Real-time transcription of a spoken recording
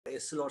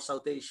Essilor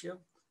South Asia.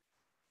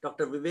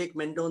 Dr. Vivek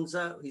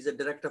Mendonza, he's a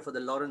director for the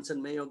Lawrence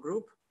and Mayo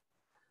Group.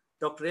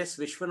 Dr. S.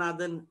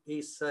 Vishwanathan,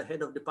 he's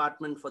head of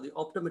department for the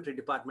optometry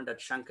department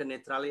at Shankar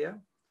Nethralaya.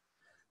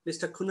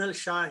 Mr. Kunal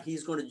Shah,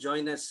 he's going to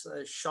join us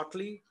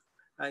shortly.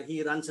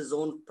 He runs his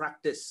own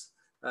practice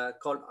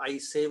called Eye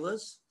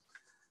Savers.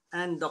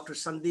 And Dr.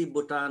 Sandeep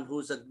Bhutan,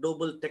 who's a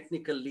global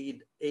technical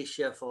lead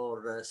Asia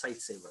for Sight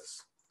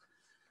Savers.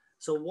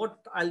 So what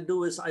I'll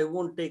do is I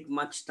won't take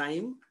much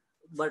time,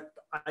 but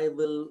I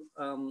will,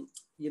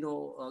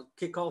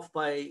 kick off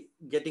by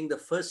getting the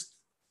first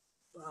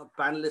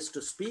panelist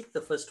to speak.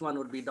 The first one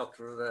would be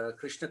Dr.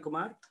 Krishna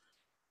Kumar.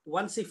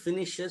 Once he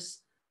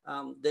finishes,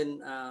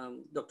 then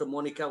Dr.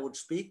 Monica would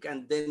speak,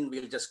 and then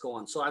we'll just go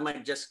on. So I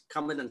might just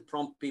come in and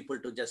prompt people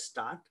to just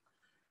start.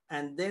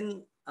 And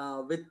then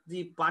with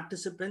the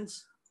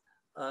participants,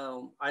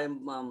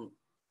 I'm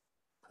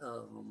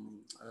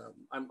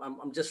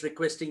just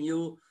requesting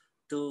you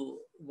to,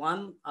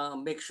 one,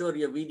 make sure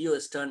your video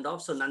is turned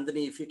off. So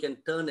Nandini, if you can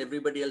turn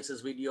everybody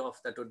else's video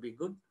off, that would be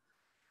good.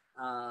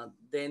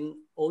 Then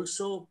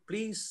also,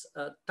 please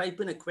type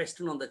in a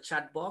question on the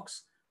chat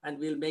box, and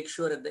we'll make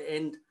sure at the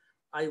end,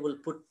 I will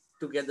put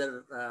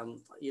together,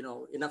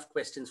 enough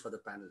questions for the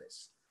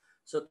panelists.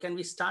 So can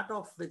we start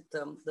off with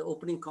the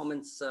opening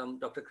comments,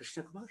 Dr.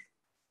 Krishna Kumar?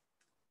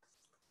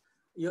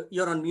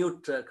 You're on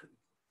mute,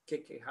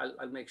 KK.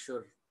 I'll make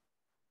sure.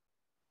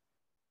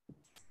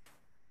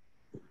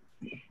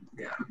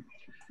 Yeah.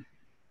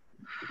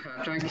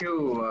 Thank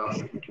you,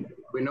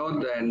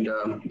 Vinod, and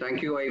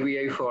thank you,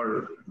 IVI,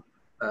 for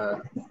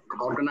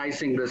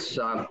organizing this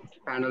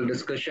panel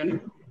discussion.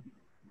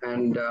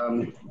 And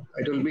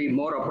it will be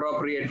more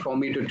appropriate for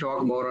me to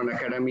talk more on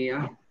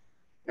academia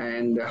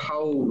and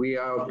how we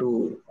have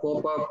to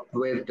cope up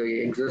with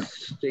the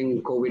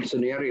existing COVID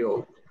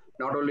scenario,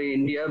 not only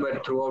India,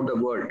 but throughout the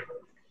world.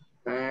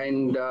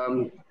 And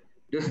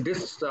this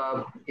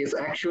is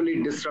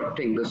actually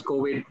disrupting, this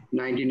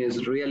COVID-19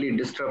 is really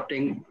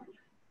disrupting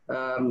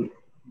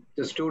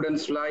the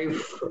students'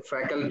 life,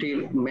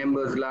 faculty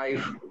members'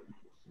 life,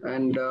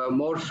 and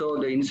more so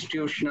the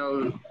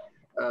institutional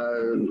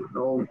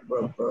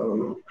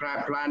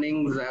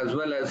plannings as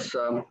well as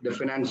the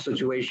finance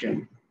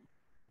situation.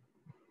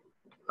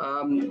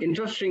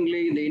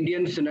 Interestingly, the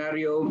Indian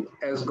scenario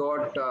has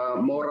got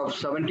more of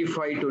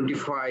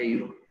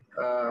 75-25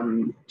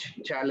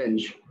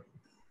 challenge.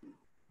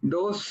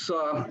 Those,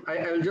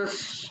 I'll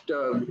just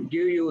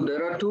give you,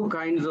 there are two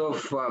kinds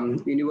of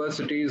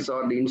universities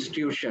or the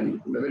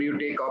institution, whether you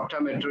take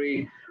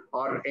optometry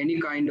or any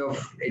kind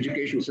of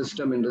education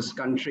system in this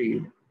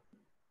country.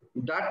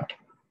 That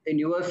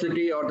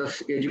university or the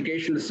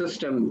educational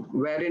system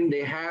wherein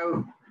they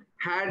have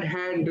had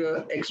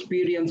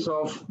experience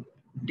of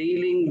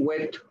dealing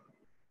with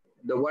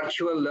the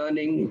virtual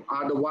learning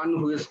are the one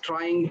who is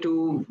trying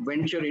to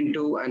venture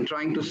into and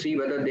trying to see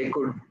whether they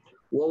could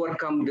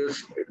overcome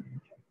this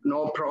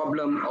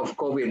problem of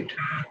COVID.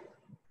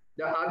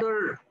 The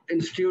other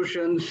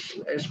institutions,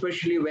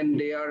 especially when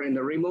they are in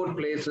the remote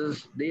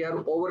places, they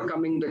are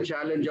overcoming the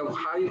challenge of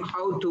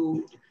how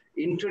to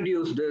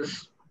introduce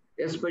this,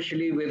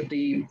 especially with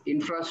the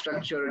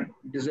infrastructure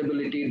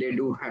disability they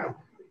do have.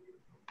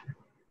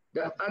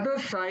 The other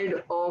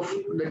side of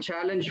the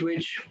challenge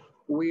which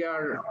we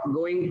are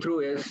going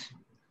through is,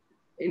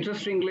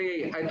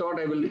 interestingly, I thought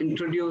I will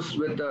introduce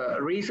with a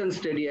recent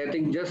study, I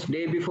think just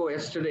day before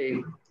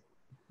yesterday,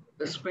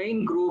 the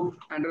Spain group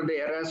under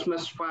the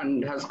Erasmus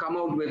Fund has come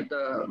out with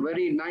a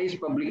very nice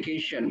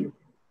publication,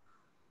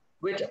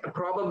 which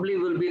probably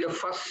will be the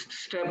first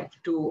step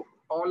to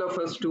all of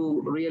us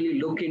to really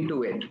look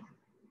into it.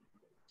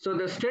 So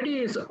the study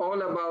is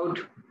all about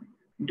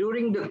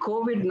during the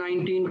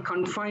COVID-19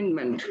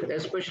 confinement,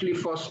 especially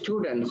for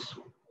students,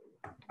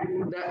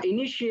 the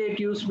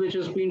initiatives which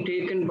has been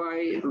taken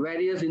by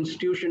various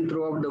institutions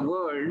throughout the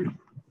world,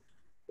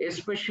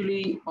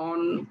 especially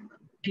on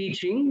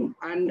teaching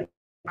and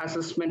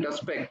assessment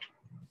aspect,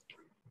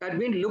 had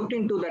been looked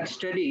into that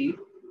study.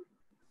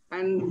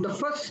 And the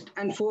first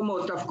and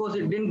foremost, of course,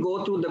 it didn't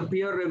go through the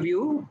peer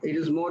review. It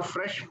is more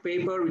fresh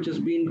paper which has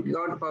been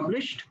got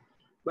published,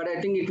 but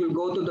I think it will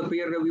go to the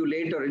peer review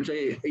later. It's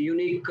a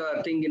unique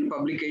thing in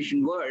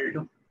publication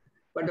world,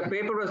 but the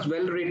paper was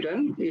well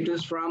written. It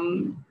is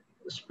from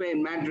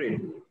Spain,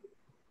 Madrid.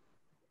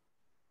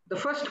 The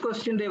first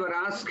question they were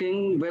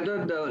asking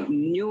whether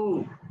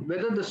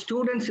the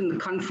students in the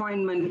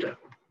confinement,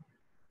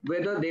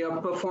 whether they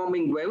are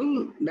performing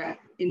well, that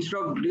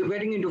instead of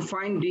getting into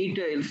fine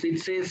details, it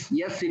says,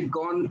 yes, it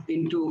gone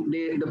into,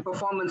 the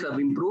performance have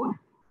improved.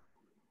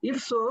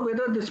 If so,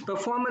 whether this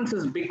performance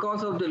is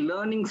because of the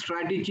learning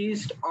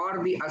strategies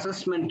or the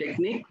assessment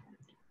technique,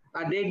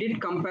 they did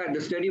compare,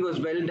 the study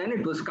was well done,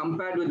 it was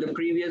compared with the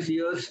previous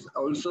years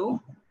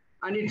also.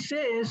 And it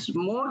says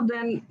more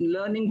than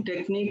learning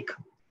technique,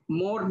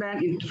 more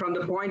than from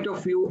the point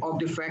of view of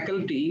the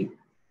faculty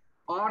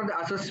or the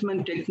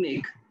assessment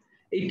technique,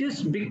 it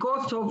is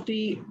because of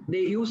they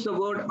use the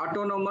word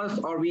autonomous,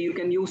 or you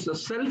can use the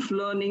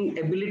self-learning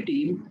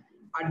ability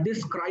at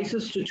this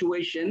crisis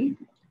situation,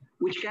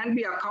 which can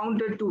be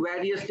accounted to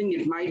various things.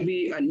 It might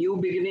be a new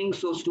beginning,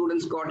 so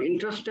students got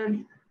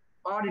interested,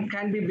 or it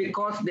can be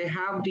because they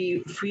have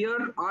the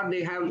fear or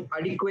they have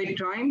adequate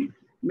time,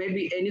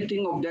 maybe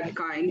anything of that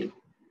kind.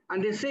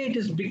 And they say it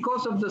is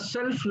because of the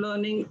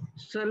self-learning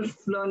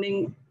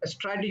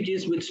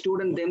strategies which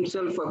students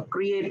themselves have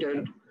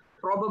created,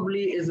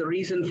 probably is the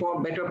reason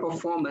for better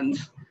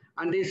performance.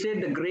 And they say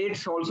the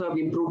grades also have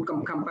improved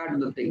compared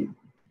to the thing.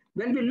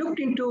 When we looked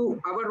into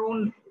our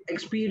own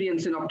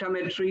experience in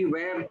optometry,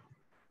 where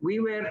we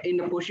were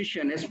in a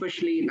position,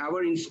 especially in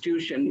our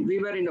institution, we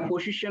were in a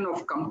position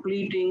of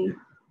completing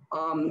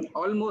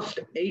almost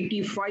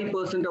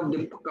 85% of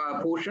the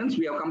portions.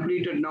 We have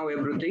completed now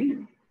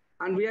everything.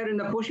 And we are in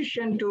a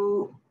position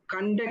to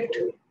conduct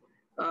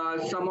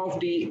some of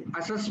the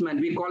assessment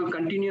we call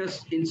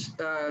continuous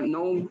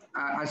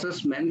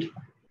assessment,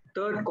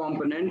 third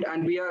component,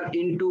 and we are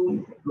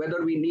into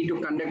whether we need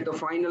to conduct the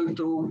final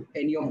through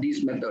any of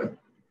these methods.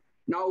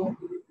 Now,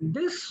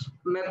 this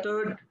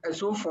method,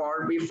 so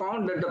far, we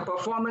found that the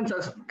performance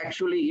has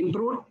actually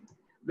improved.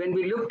 When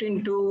we looked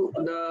into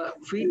the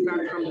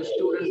feedback from the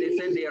students, they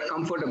said they are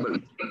comfortable.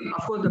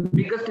 Of course, the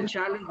biggest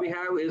challenge we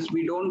have is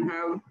we don't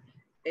have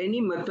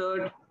any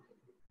method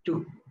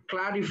to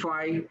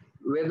clarify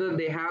whether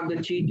they have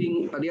the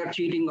cheating, or they are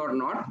cheating or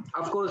not.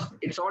 Of course,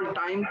 it's all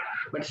time,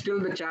 but still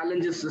the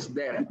challenge is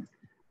there.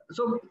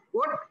 So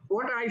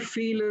what I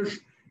feel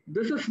is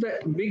this is the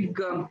big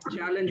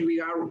challenge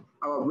we are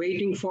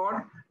waiting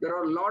for. There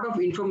are a lot of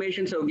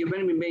information so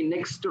given. We may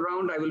next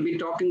round I will be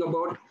talking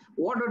about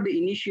what are the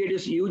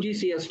initiatives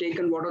UGC has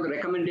taken, what are the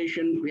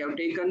recommendations we have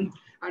taken,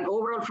 and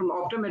overall from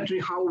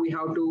optometry how we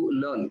have to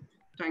learn.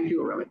 Thank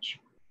you, Ramesh.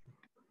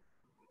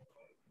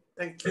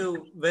 Thank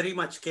you very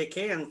much,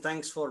 KK, and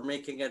thanks for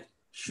making it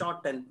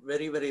short and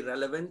very, very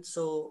relevant.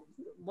 So,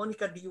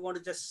 Monica, do you want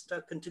to just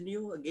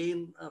continue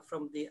again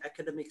from the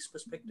academics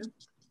perspective?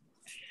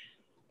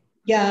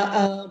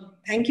 Yeah,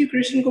 thank you,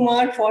 Krishna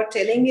Kumar, for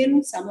telling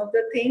in some of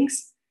the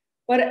things.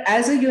 But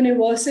as a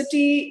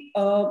university,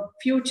 a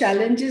few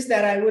challenges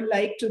that I would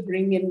like to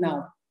bring in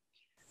now.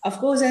 Of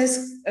course,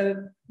 as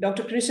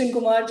Dr. Krishna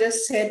Kumar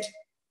just said,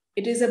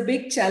 it is a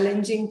big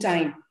challenging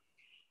time.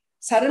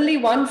 Suddenly,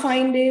 one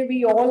fine day,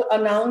 we all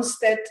announced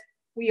that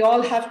we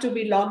all have to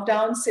be locked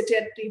down, sit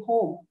at the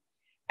home.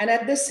 And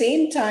at the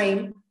same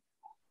time,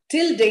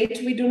 till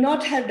date, we do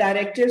not have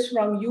directives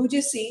from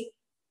UGC.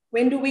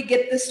 When do we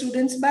get the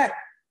students back?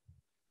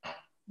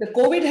 The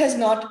COVID has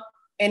not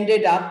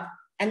ended up,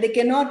 and they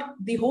cannot,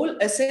 the whole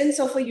essence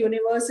of a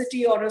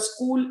university or a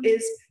school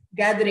is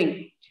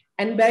gathering.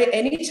 And by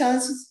any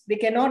chance, they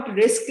cannot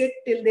risk it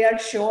till they are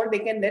sure they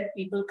can let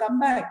people come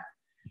back.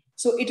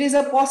 So it is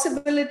a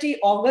possibility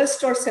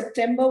August or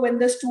September when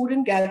the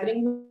student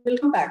gathering will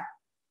come back.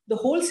 The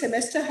whole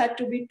semester had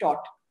to be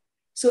taught.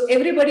 So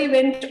everybody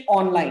went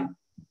online.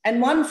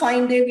 And one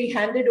fine day, we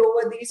handed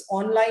over these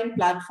online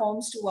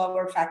platforms to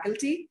our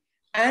faculty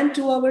and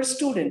to our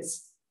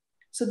students.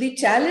 So the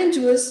challenge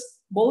was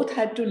both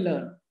had to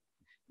learn.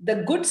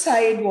 The good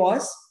side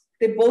was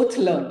they both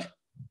learned.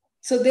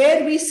 So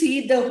there we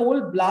see the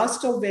whole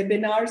blast of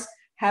webinars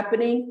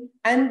happening,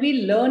 and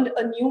we learned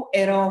a new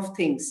era of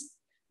things.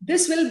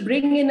 This will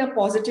bring in a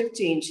positive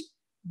change.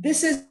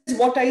 This is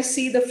what I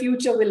see the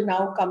future will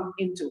now come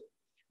into.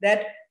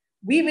 That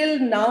we will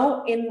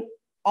now in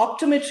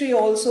optometry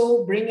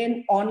also bring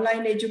in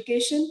online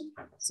education,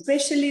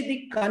 especially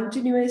the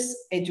continuous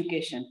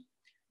education.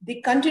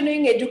 The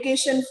continuing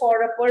education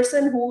for a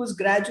person who's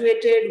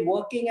graduated,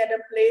 working at a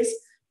place,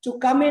 to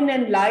come in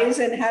and lies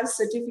and have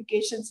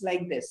certifications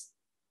like this.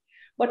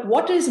 But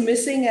what is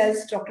missing,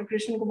 as Dr.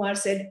 Krishna Kumar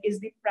said,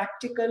 is the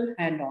practical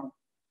hand-on.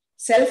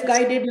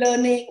 Self-guided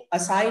learning,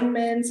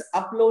 assignments,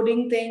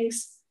 uploading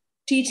things,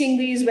 teaching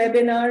these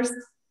webinars,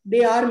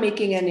 they are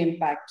making an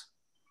impact.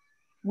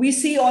 We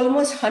see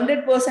almost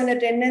 100%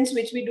 attendance,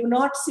 which we do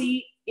not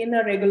see in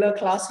a regular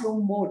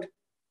classroom mode.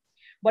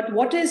 But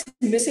what is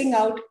missing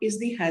out is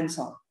the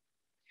hands-on.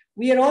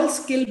 We are all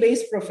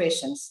skill-based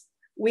professions.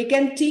 We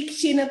can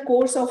teach in a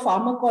course of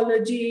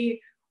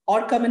pharmacology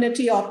or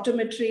community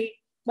optometry,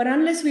 but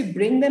unless we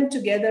bring them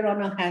together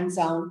on a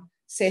hands-on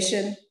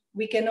session,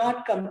 we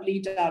cannot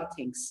complete our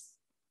things.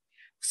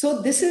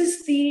 So this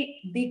is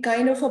the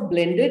kind of a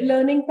blended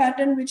learning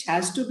pattern which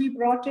has to be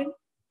brought in.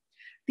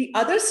 The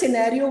other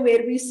scenario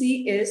where we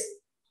see is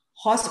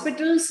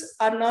hospitals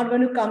are not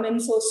going to come in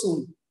so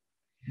soon.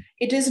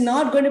 It is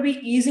not going to be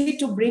easy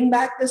to bring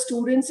back the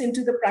students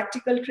into the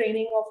practical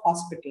training of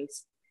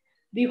hospitals.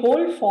 The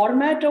whole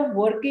format of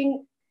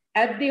working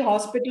at the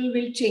hospital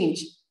will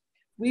change.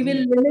 We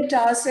will limit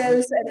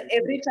ourselves, and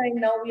every time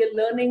now we are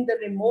learning the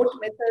remote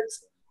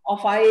methods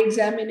of eye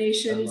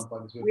examinations.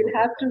 We'll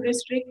have to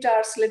restrict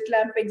our slit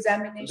lamp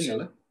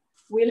examination.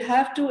 We'll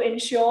have to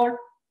ensure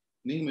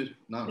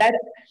that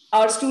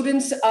our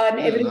students and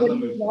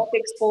everybody is not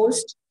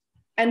exposed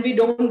and we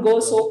don't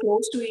go so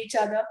close to each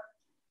other.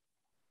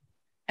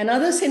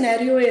 Another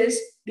scenario is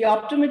the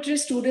optometry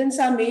students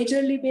are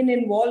majorly been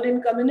involved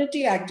in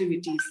community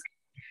activities.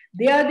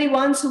 They are the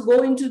ones who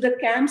go into the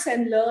camps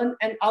and learn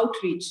and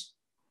outreach.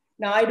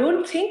 Now, I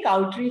don't think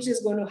outreach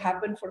is going to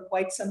happen for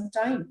quite some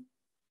time.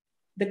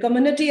 The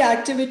community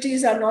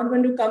activities are not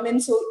going to come in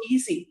so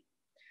easy.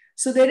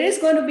 So there is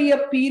going to be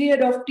a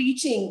period of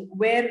teaching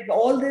where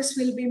all this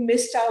will be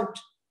missed out.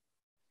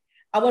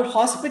 Our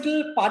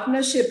hospital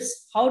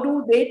partnerships, how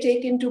do they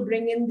take in to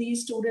bring in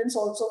these students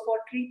also for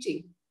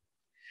teaching?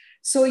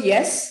 So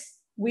yes,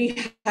 we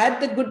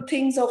had the good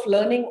things of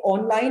learning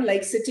online,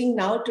 like sitting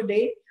now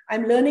today.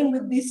 I'm learning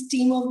with this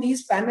team of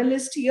these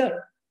panelists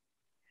here.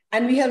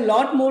 And we have a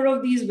lot more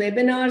of these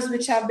webinars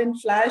which have been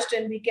flashed,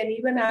 and we can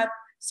even have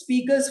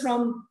speakers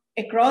from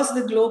across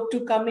the globe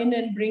to come in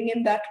and bring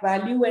in that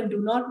value and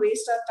do not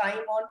waste our time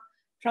on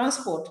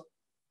transport.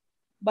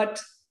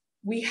 But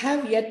we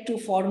have yet to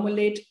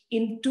formulate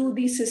into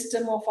the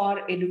system of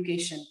our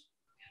education.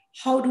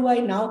 How do I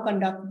now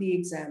conduct the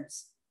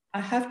exams? I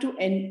have to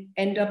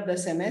end up the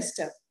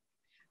semester.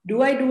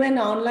 Do I do an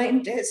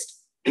online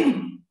test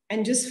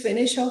and just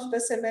finish off the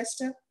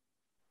semester?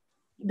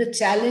 The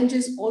challenge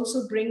is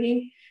also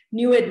bringing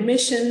new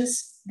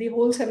admissions, the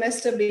whole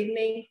semester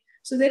beginning.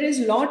 So there is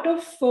a lot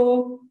of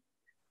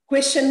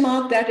question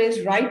mark that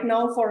is right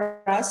now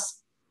for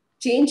us.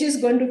 Change is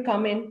going to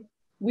come in.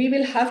 We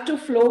will have to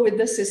flow with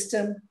the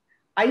system.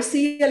 I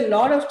see a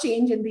lot of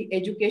change in the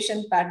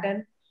education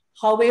pattern.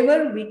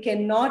 However, we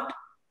cannot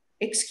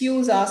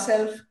excuse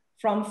ourselves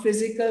from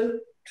physical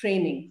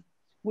training.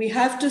 We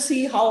have to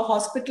see how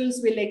hospitals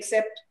will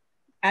accept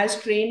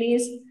as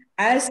trainees.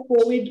 As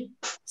COVID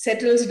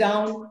settles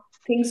down,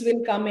 things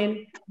will come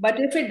in. But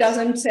if it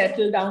doesn't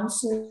settle down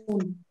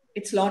soon,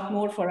 it's a lot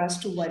more for us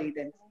to worry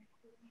then.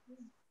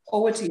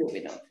 Over to you,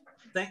 Vinod.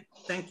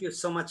 Thank you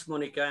so much,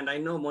 Monica. And I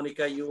know,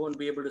 Monica, you won't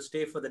be able to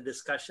stay for the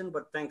discussion,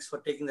 but thanks for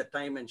taking the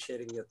time and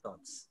sharing your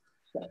thoughts.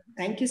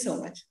 Thank you so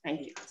much.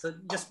 Thank you. So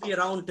just be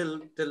around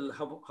till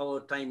how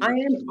time. I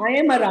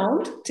am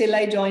around till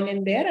I join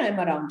in there. I'm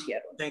around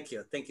here. Thank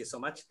you. Thank you so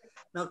much.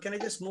 Now, can I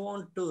just move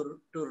on to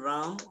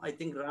Ram? I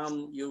think,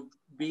 Ram, you've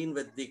been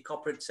with the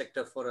corporate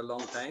sector for a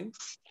long time.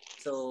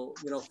 So,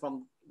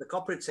 from the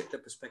corporate sector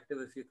perspective,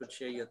 if you could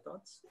share your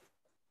thoughts.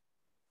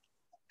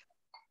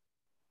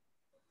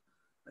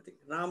 I think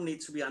Ram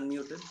needs to be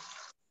unmuted.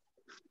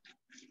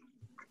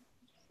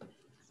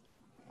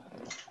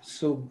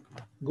 So,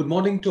 good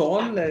morning to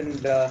all,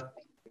 and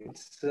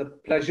it's a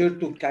pleasure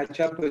to catch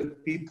up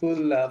with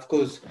people. Of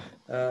course,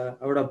 I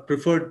would have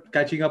preferred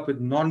catching up with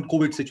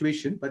non-COVID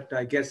situation, but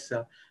I guess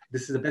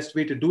this is the best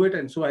way to do it.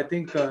 And so I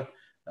think we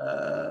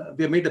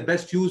have made the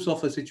best use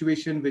of a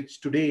situation which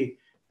today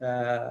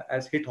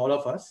has hit all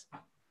of us.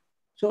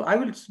 So I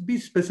will be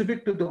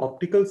specific to the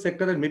optical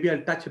sector, and maybe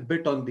I'll touch a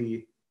bit on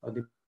the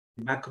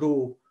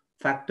macro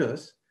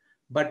factors.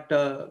 But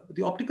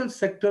the optical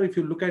sector, if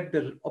you look at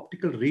the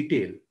optical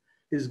retail,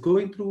 is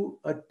going through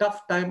a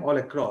tough time all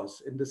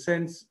across. In the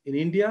sense, in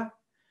India,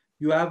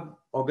 you have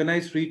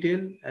organized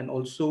retail and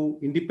also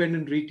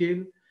independent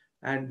retail,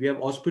 and we have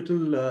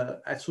hospital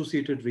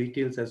associated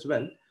retails as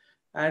well.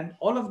 And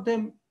all of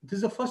them, this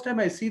is the first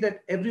time I see that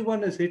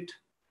everyone is hit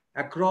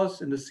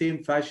across in the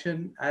same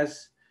fashion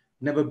as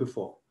never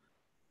before.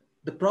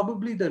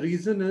 Probably the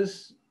reason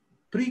is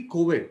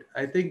pre-COVID,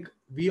 I think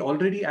we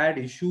already had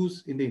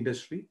issues in the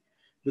industry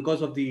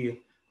because of the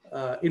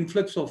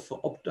influx of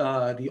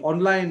the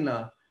online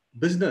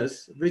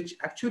business, which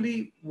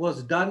actually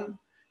was done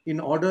in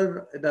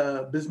order,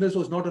 the business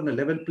was not on a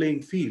level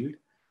playing field,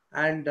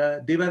 and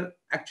they were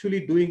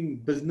actually doing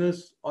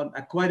business on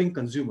acquiring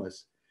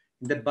consumers.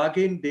 In that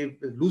bargain, they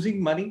were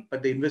losing money,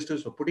 but the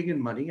investors were putting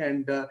in money.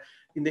 And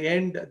in the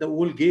end, the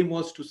whole game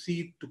was to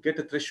get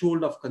a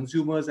threshold of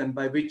consumers, and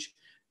by which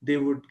they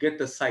would get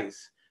the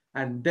size,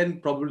 and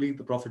then probably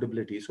the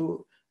profitability.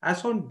 So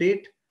as on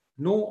date,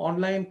 no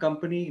online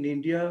company in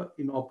India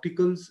in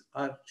opticals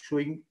are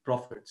showing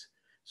profits.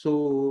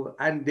 So,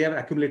 and they have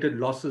accumulated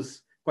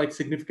losses, quite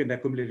significant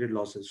accumulated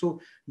losses. So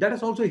that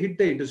has also hit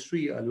the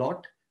industry a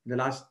lot in the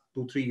last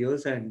 2-3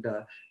 years. And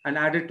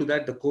added to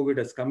that, the COVID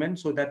has come in.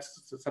 So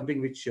that's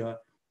something which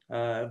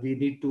we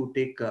need to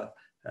take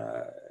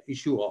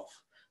issue of.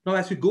 Now,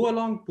 as we go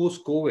along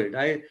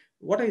post-COVID,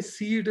 what I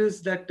see it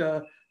is that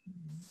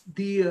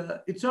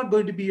it's not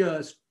going to be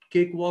a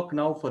cakewalk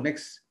now for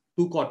next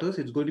 2 quarters.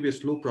 It's going to be a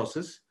slow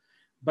process.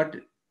 But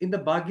in the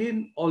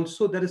bargain,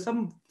 also, there is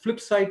some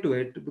flip side to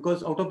it,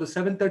 because out of the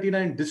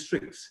 739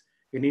 districts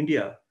in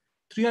India,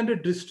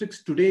 300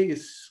 districts today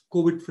is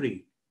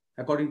COVID-free,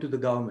 according to the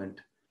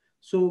government.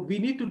 So we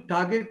need to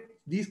target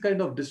these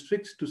kind of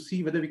districts to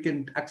see whether we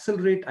can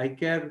accelerate eye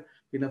care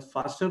in a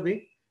faster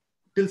way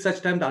till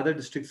such time the other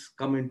districts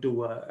come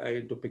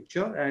into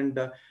picture.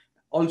 And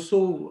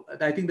also,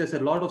 I think there's a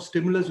lot of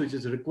stimulus which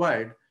is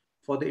required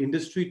for the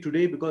industry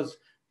today, because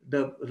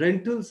the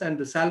rentals and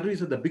the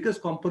salaries are the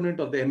biggest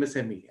component of the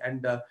MSME.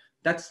 And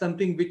that's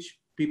something which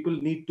people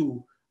need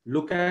to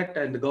look at.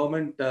 And the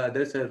government,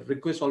 there's a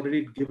request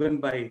already given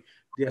by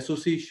the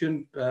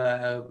association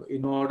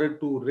in order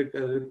to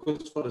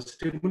request for a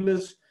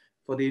stimulus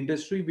for the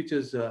industry, which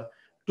is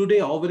today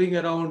hovering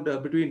around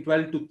between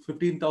 12 to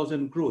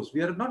 15,000 crores.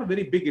 We are not a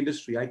very big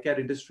industry, eye care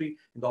industry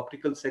in the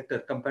optical sector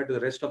compared to the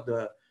rest of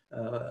the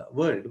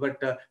world,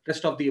 but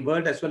rest of the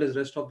world as well as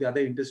rest of the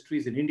other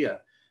industries in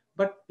India.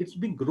 But it's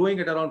been growing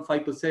at around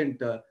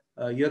 5%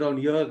 year on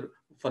year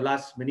for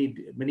last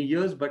many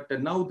years. But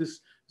now this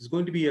is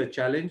going to be a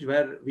challenge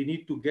where we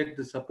need to get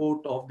the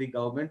support of the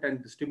government,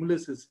 and the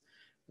stimulus is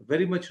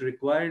very much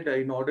required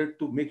in order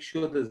to make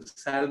sure the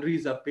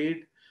salaries are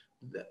paid.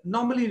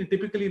 Normally,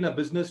 typically in a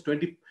business,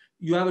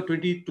 you have a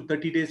 20 to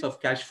 30 days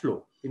of cash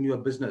flow in your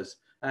business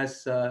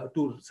as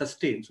to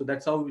sustain. So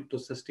that's how it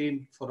was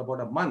sustained for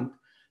about a month.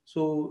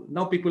 So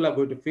now people are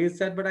going to face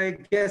that, but I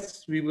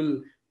guess we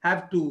will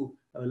have to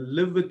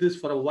live with this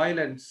for a while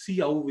and see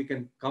how we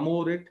can come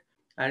over it.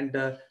 And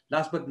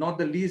last but not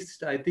the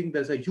least, I think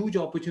there's a huge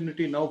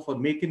opportunity now for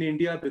Make in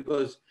India,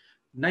 because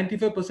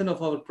 95%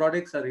 of our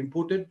products are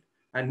imported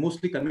and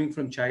mostly coming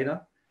from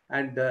China.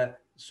 And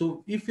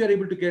so if you're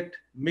able to get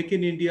Make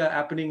in India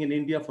happening in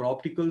India for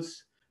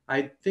opticals,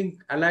 I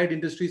think allied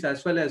industries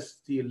as well as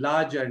the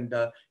large and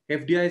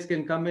FDIs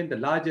can come in, the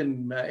large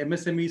and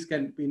MSMEs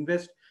can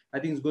invest. I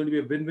think it's going to be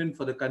a win-win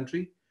for the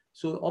country.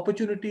 So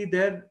opportunity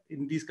there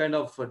in these kind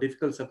of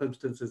difficult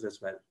circumstances as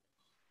well.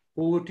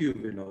 Over to you,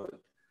 Vinod.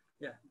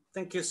 Yeah,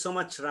 thank you so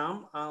much,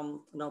 Ram.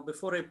 Now,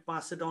 before I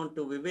pass it on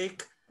to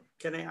Vivek,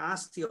 can I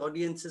ask the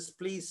audiences,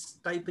 please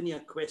type in your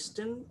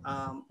question.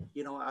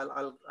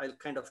 I'll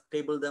kind of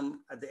table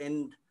them at the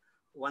end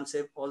once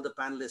all the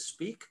panelists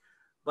speak.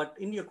 But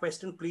in your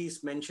question,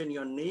 please mention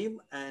your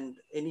name and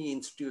any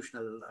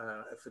institutional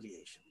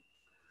affiliation.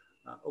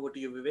 Over to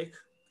you, Vivek.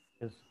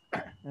 Yes.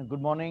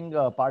 Good morning,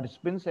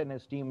 participants and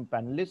esteemed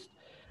panelists.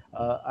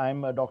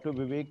 I'm Dr.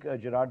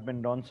 Vivek Gerard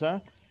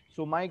Mendonca.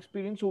 So my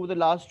experience over the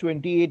last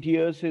 28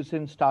 years is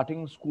in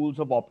starting schools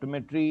of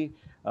optometry.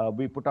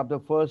 We put up the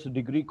first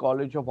degree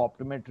college of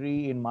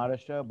optometry in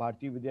Maharashtra,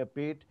 Bharati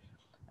Vidyapet.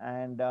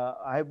 And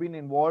I have been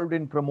involved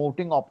in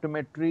promoting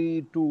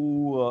optometry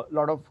to a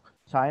lot of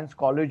science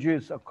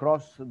colleges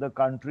across the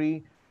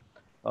country.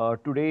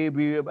 Today,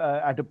 we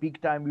at a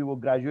peak time, we were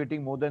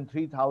graduating more than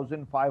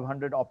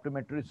 3,500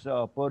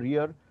 optometrists per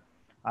year.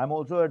 I'm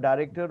also a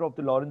director of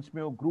the Lawrence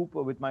Mayo Group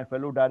with my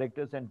fellow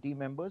directors and team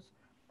members,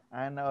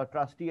 and a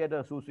trustee at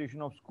the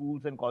Association of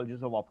Schools and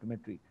Colleges of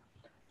Optometry.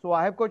 So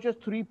I have got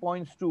just 3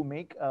 points to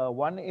make.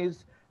 One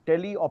is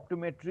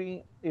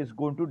tele-optometry is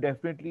going to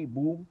definitely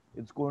boom.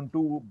 It's going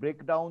to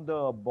break down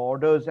the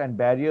borders and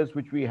barriers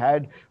which we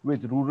had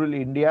with rural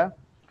India.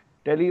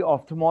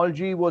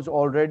 Tele-ophthalmology was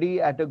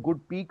already at a good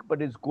peak,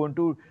 but it's going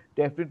to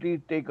definitely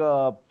take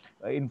a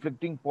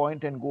inflecting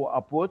point and go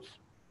upwards.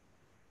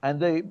 And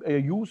the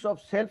use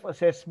of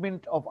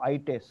self-assessment of eye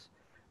tests,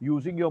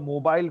 using your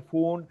mobile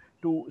phone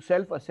to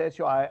self-assess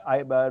your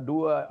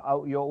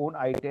your own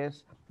eye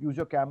test, use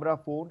your camera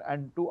phone,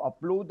 and to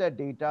upload that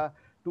data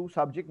to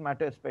subject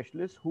matter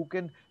specialists who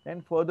can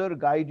then further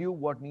guide you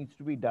what needs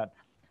to be done.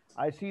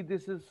 I see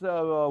this is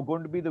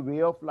going to be the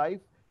way of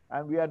life,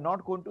 and we are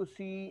not going to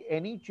see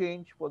any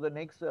change for the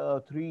next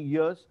 3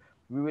 years.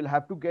 We will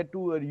have to get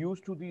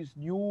used to these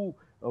new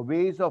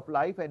ways of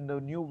life and the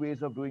new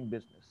ways of doing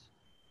business.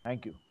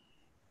 Thank you.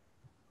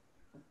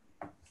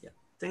 Yeah,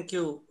 thank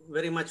you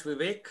very much,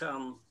 Vivek.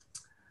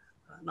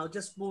 Now,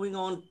 just moving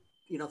on,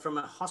 from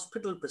a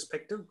hospital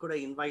perspective, could I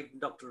invite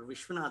Dr.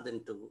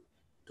 Vishwanathan to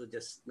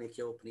just make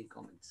your opening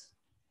comments?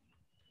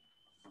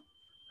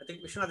 I think,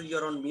 Vishwanathan,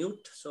 you're on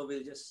mute, so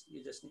you just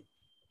need.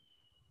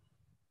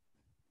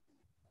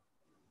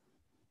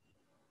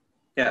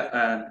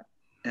 Yeah,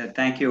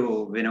 thank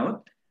you,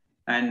 Vinod.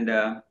 And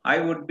I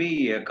would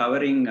be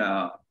covering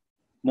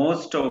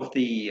most of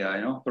the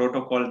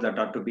protocols that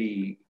are to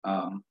be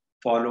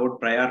followed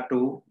prior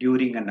to,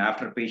 during, and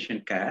after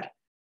patient care.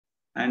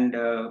 And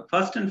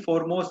first and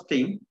foremost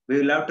thing,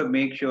 we will have to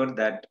make sure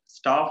that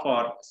staff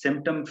are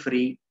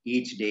symptom-free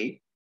each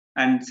day.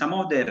 And some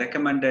of the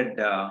recommended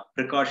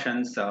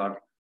precautions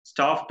are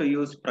staff to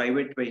use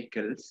private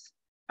vehicles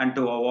and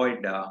to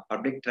avoid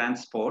public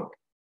transport,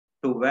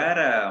 to wear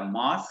a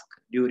mask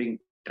during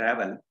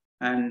travel,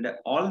 and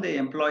all the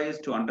employees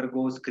to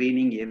undergo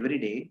screening every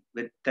day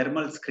with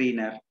thermal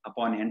screener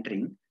upon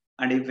entering.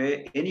 And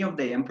if any of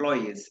the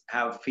employees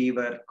have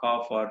fever,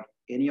 cough, or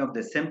any of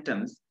the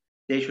symptoms,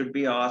 they should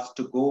be asked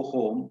to go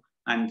home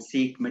and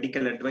seek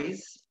medical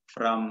advice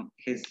from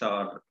his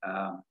or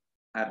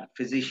her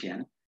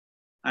physician.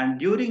 And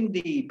during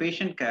the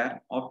patient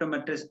care,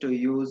 optometrists to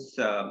use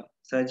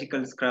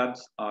surgical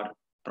scrubs or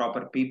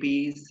proper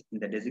PPEs in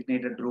the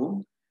designated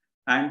room,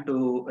 and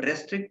to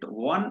restrict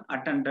one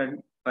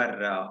attendant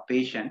per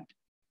patient,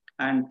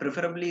 and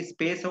preferably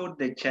space out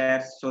the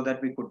chairs so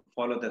that we could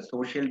follow the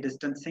social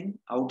distancing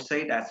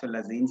outside as well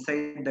as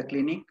inside the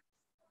clinic.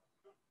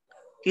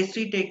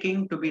 History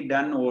taking to be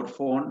done over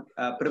phone,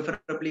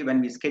 preferably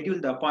when we schedule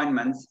the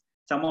appointments.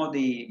 Some of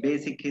the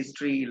basic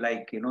history,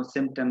 like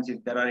symptoms,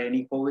 if there are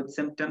any COVID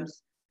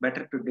symptoms,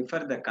 better to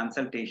defer the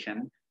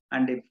consultation.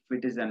 And if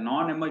it is a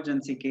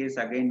non-emergency case,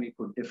 again, we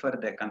could defer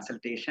the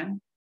consultation.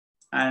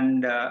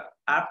 And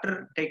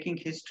after taking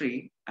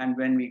history, and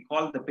when we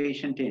call the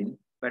patient in,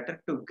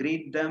 better to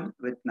greet them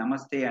with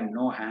namaste and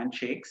no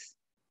handshakes,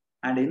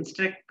 and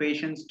instruct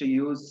patients to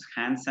use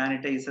hand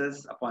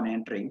sanitizers upon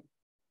entering.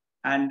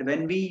 And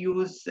when we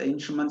use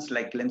instruments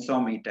like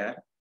lensometer,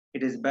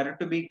 it is better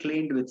to be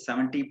cleaned with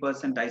 70%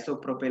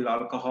 isopropyl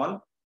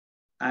alcohol.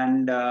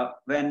 And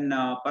when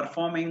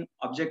performing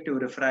objective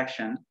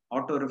refraction,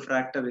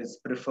 autorefractor is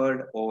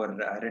preferred over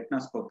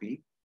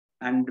retinoscopy.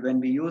 And when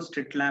we use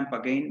slit lamp,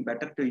 again,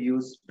 better to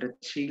use breath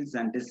shields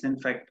and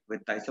disinfect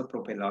with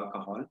isopropyl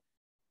alcohol.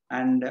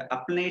 And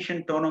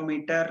appellation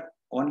tonometer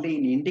only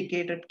in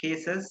indicated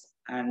cases,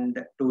 and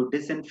to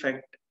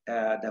disinfect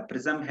the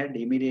prism head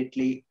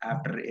immediately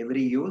after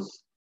every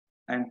use.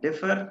 And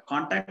differ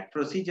contact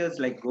procedures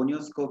like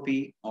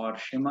gonioscopy or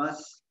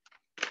shimmers.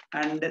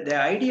 And the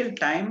ideal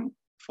time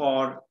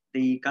for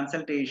the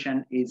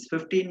consultation is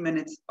 15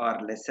 minutes or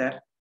lesser.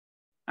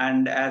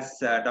 And as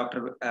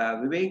Dr.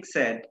 Vivek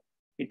said,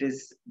 it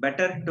is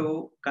better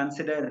to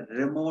consider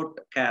remote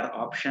care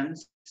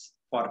options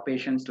for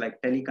patients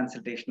like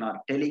teleconsultation or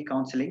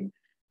telecounseling.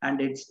 And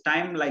it's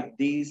time like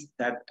these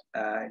that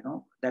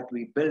that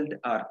we build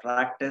our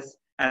practice,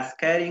 as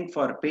caring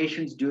for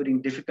patients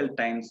during difficult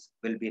times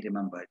will be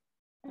remembered.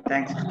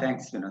 Thanks,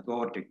 Vinod.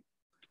 Over to you.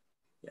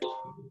 Yeah.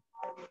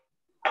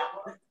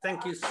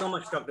 Thank you so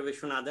much, Dr.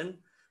 Vishwanathan.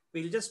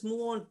 We'll just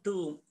move on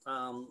to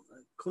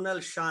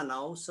Kunal Shah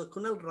now. So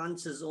Kunal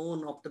runs his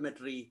own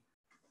optometry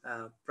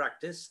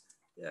practice.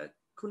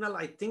 Kunal,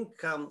 I think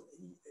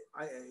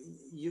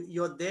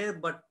you're there,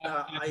 but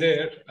I'm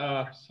there.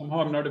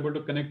 Somehow I'm not able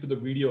to connect to the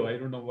video. I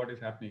don't know what is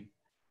happening.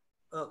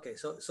 Okay,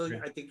 so okay.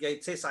 I think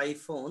it says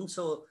iPhone,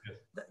 so yes.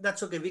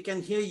 That's okay. We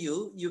can hear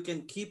you. You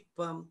can keep,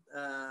 go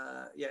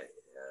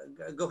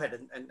ahead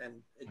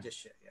and just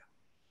share.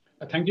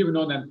 Yeah. Thank you,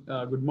 Vinod, and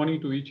good morning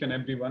to each and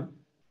everyone.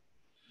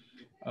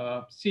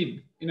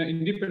 See, in an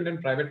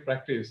independent private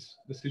practice,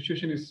 the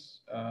situation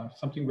is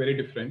something very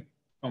different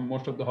from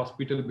most of the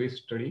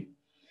hospital-based study.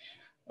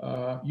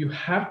 You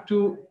have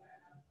to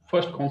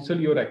first counsel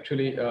your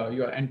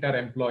entire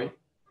employee,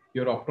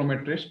 your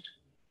optometrist,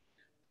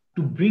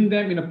 to bring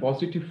them in a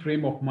positive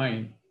frame of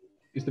mind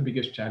is the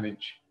biggest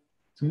challenge.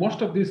 So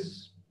most of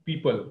these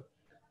people,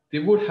 they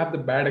would have the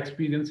bad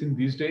experience in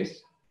these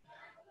days,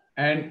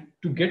 and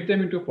to get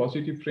them into a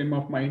positive frame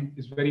of mind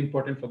is very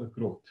important for the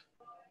growth.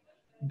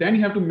 Then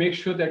you have to make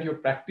sure that your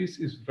practice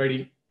is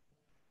ready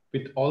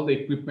with all the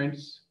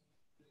equipments.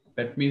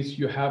 That means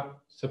you have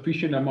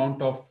sufficient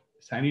amount of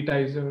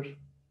sanitizer,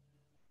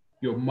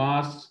 your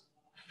masks,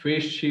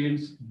 face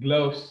shields,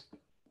 gloves,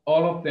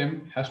 all of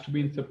them has to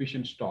be in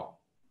sufficient stock.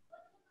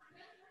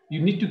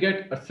 You need to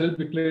get a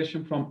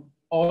self-declaration from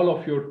all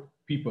of your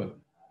people.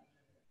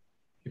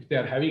 If they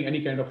are having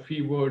any kind of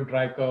fever,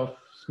 dry cough,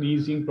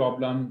 sneezing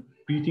problem,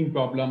 breathing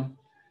problem,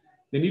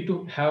 they need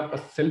to have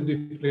a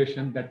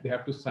self-declaration that they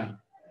have to sign.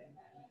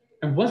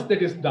 And once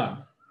that is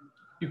done,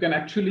 you can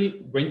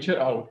actually venture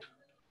out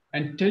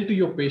and tell to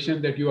your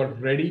patient that you are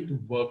ready to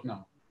work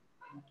now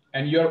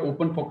and you are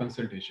open for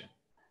consultation.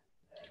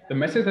 The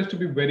message has to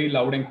be very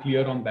loud and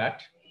clear on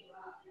that.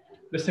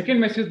 The second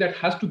message that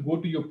has to go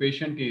to your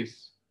patient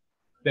is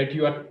that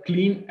you are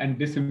clean and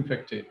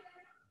disinfected.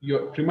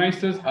 Your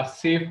premises are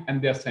safe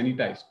and they are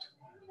sanitized.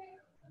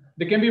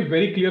 There can be a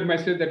very clear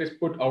message that is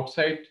put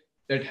outside,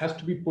 that has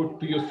to be put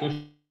to your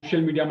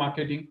social media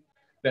marketing,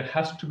 that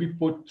has to be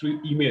put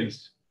through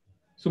emails.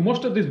 So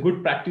most of these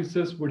good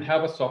practices would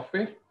have a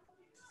software,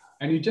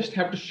 and you just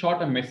have to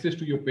shoot a message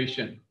to your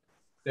patient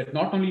that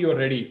not only you're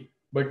ready,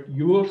 but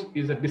yours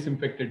is a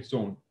disinfected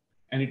zone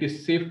and it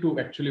is safe to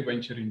actually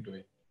venture into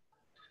it.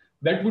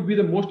 That would be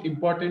the most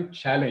important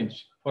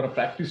challenge for a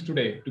practice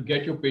today, to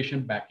get your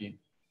patient back in.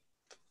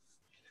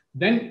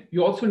 Then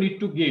you also need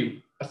to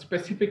give a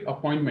specific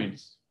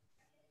appointments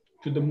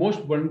to the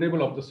most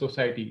vulnerable of the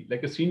society,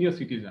 like a senior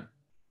citizen.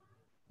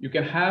 You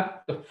can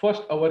have the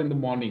first hour in the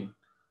morning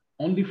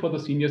only for the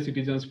senior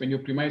citizens when your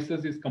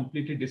premises is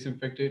completely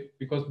disinfected,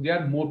 because they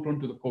are more prone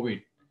to the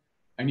COVID.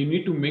 And you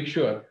need to make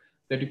sure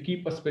that you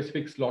keep a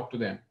specific slot to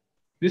them.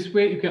 This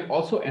way you can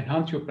also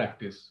enhance your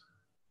practice.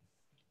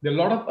 There are a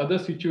lot of other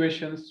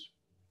situations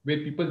where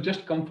people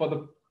just come for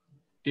the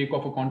take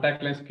of a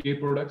contact lens care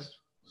products,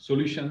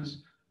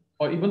 solutions,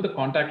 or even the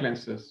contact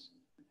lenses.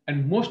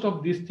 And most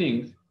of these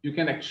things you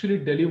can actually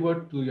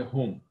deliver to your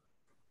home.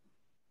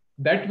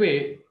 That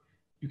way,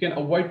 you can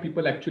avoid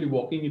people actually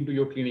walking into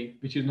your clinic,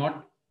 which is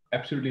not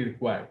absolutely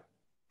required.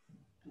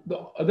 The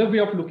other way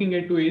of looking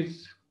into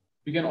is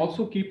you can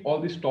also keep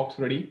all these stocks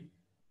ready,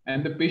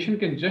 and the patient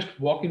can just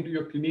walk into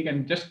your clinic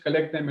and just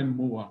collect them and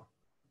move on.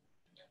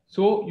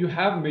 So you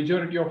have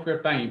majority of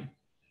your time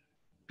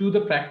to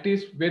the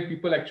practice where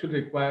people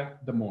actually require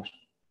the most.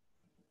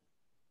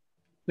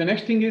 The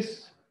next thing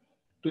is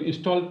to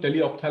install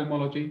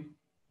teleophthalmology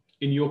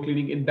in your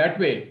clinic. In that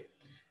way,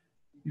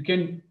 you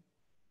can,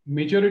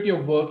 majority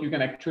of work you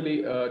can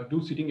actually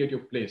do sitting at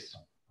your place.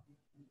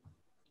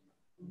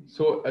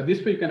 So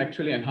this way you can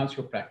actually enhance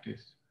your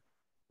practice.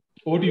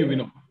 Over to you,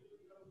 Vinod.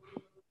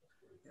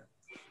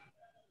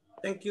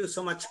 Thank you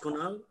so much,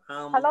 Kunal.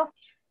 Hello.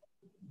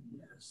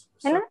 Yes.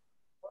 So,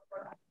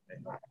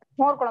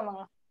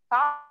 More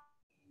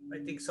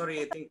I think,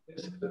 sorry, I think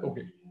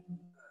okay.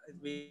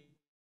 We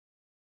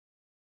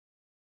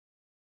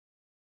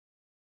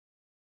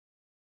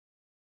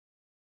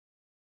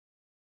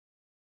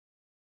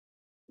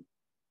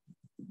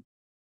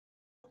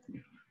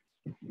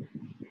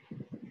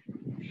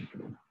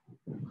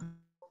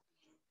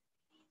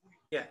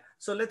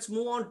So let's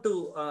move on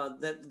to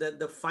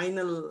the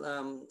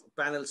final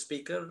panel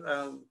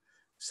speaker.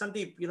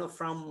 Sandeep,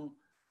 from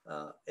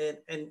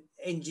an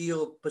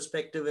NGO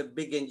perspective, a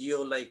big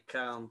NGO like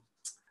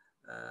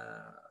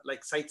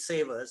Sight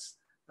Savers,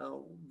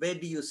 where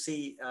do you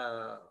see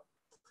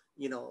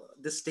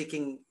this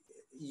taking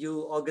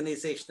you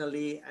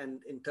organizationally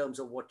and in terms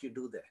of what you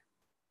do there?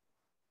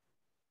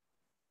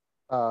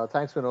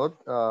 Thanks, Vinod.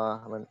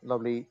 I mean,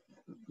 lovely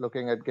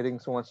looking at getting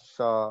so much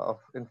of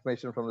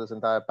information from this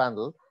entire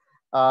panel.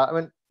 I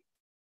mean,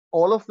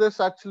 all of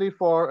this actually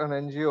for an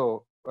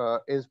NGO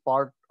is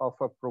part of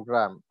a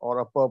program or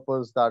a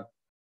purpose that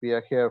we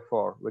are here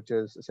for, which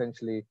is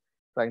essentially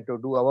trying to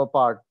do our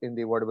part in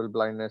the avoidable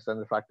blindness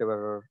and refractive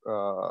error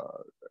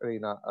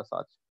arena as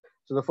such.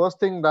 So the first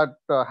thing that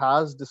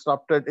has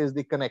disrupted is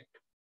the connect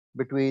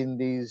between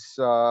these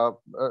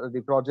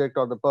the project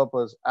or the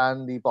purpose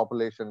and the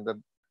population,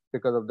 that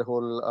because of the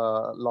whole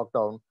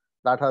lockdown,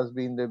 that has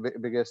been the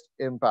biggest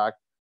impact.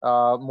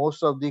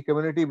 Most of the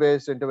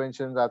community-based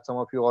interventions that some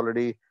of you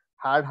already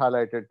had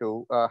highlighted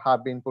to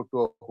have been put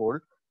to a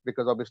hold,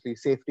 because obviously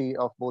safety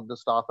of both the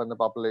staff and the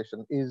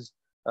population is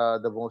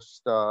the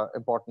most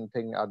important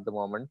thing at the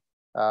moment.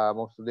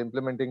 Most of the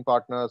implementing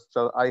partners,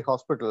 so eye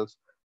hospitals,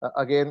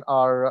 again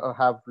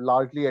have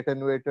largely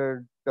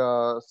attenuated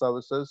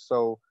services,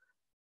 so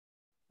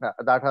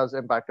that has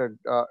impacted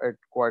it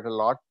quite a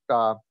lot.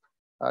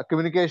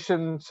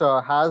 Communications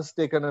has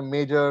taken a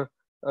major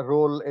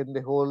role in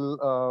the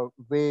whole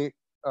way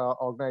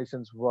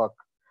organizations work.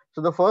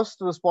 So the first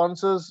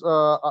responses,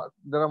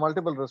 there are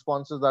multiple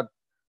responses that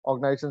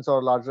organizations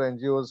or larger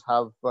NGOs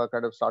have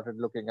kind of started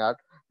looking at.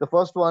 The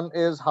first one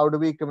is, how do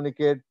we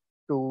communicate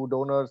to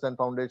donors and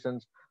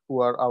foundations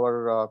who are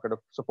our kind of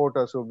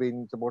supporters who've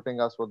been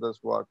supporting us for this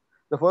work?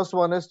 The first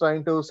one is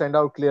trying to send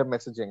out clear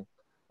messaging,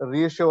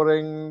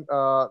 reassuring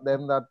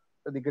them that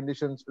the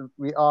conditions,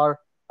 we are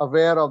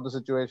aware of the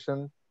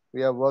situation,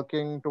 we are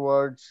working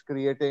towards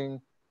creating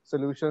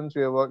solutions,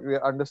 we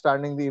are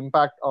understanding the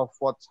impact of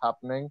what's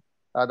happening.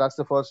 That's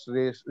the first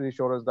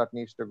reassurance that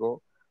needs to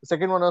go. The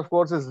second one, of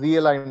course, is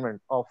realignment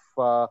of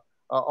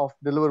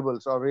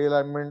deliverables, or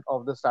realignment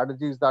of the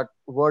strategies that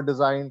were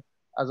designed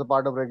as a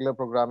part of regular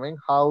programming.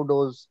 How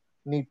those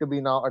need to be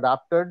now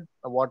adapted,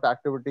 what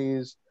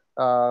activities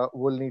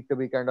will need to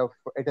be kind of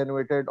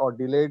attenuated or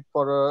delayed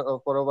for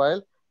a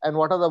while, and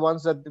what are the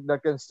ones that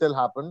can still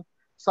happen.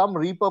 Some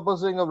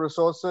repurposing of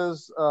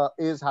resources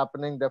is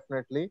happening,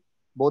 definitely.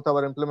 Both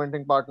our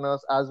implementing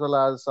partners as well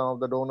as some of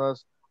the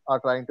donors are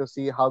trying to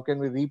see how can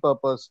we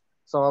repurpose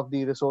some of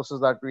the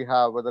resources that we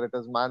have, whether it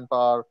is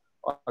manpower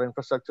or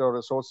infrastructure or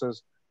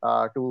resources,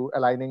 to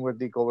aligning with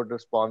the COVID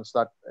response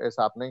that is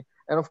happening.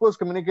 And of course,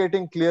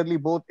 communicating clearly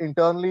both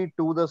internally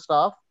to the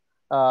staff,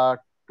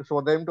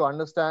 for them to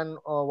understand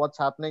what's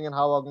happening and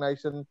how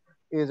organization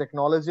is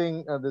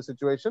acknowledging the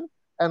situation,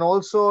 and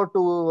also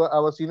to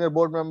our senior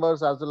board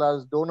members as well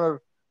as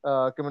donor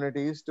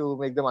communities, to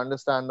make them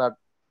understand that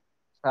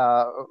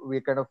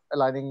we're kind of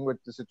aligning with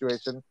the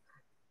situation,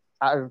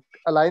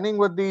 aligning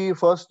with the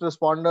first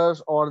responders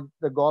or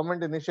the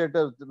government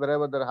initiatives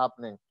wherever they're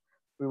happening.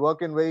 We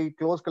work in very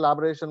close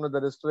collaboration with the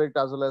district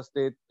as well as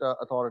state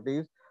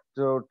authorities.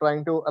 So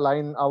trying to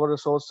align our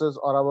resources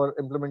or our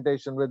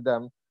implementation with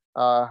them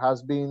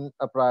has been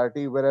a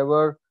priority.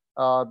 Wherever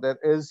there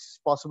is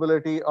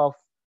possibility of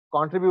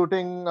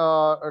contributing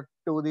to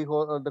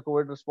the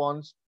COVID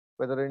response,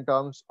 whether in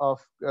terms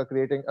of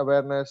creating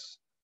awareness,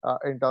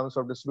 in terms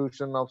of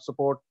distribution of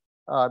support,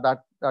 that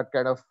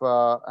kind of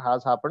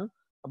has happened.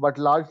 But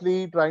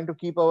largely trying to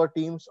keep our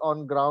teams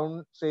on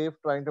ground safe,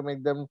 trying to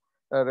make them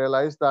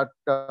realize that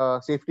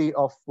safety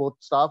of both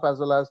staff as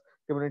well as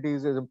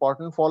communities is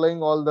important,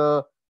 following all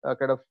the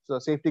kind of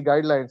safety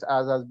guidelines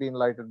as has been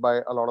lighted by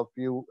a lot of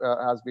you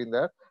has been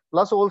there.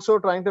 Plus also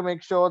trying to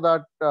make sure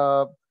that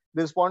the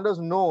responders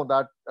know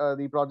that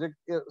the project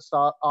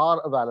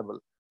are available.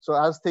 So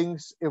as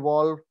things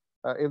evolve,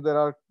 if there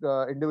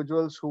are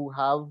individuals who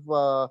have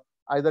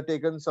either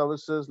taken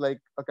services like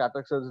a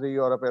cataract surgery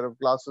or a pair of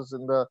glasses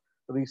in the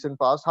recent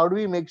past, how do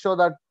we make sure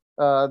that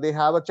they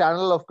have a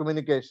channel of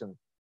communication?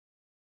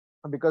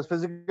 Because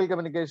physical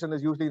communication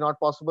is usually not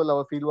possible,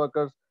 our field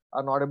workers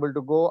are not able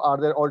to go. Are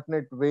there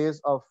alternate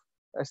ways of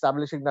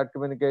establishing that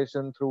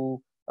communication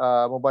through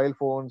mobile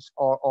phones,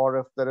 or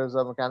if there is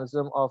a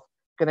mechanism of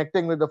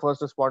connecting with the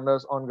first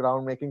responders on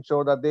ground, making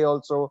sure that they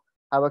also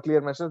have a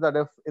clear message that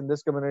if in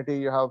this community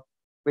you have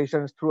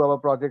patients through our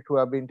project who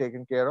have been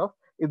taken care of,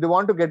 if they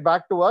want to get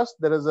back to us,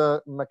 there is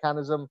a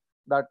mechanism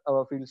that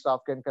our field staff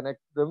can connect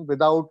them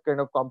without kind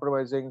of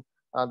compromising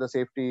the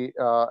safety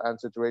and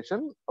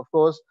situation. Of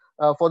course,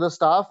 for the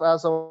staff,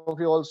 as some of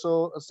you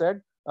also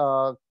said,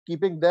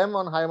 keeping them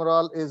on high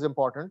morale is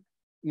important.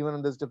 Even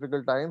in these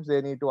difficult times,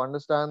 they need to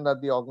understand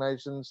that the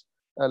organizations,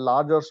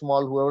 large or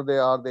small, whoever they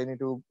are, they need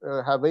to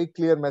have very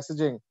clear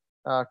messaging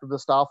to the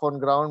staff on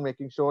ground,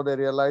 making sure they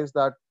realize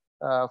that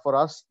for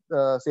us,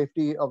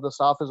 safety of the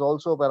staff is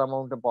also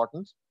paramount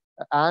importance.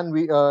 And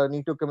we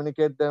need to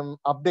communicate them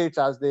updates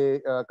as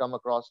they come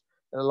across.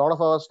 And a lot of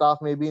our staff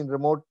may be in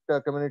remote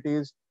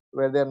communities,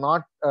 where they're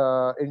not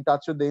in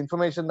touch with the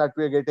information that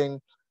we are getting,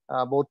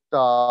 both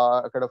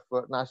kind of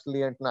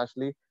nationally and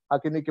internationally. How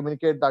can we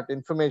communicate that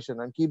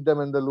information and keep them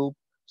in the loop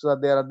so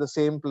that they are at the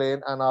same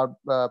plane and are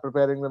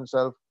preparing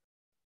themselves,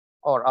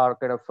 or are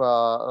kind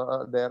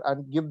of there,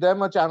 and give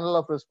them a channel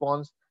of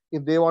response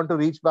if they want to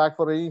reach back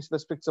for any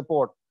specific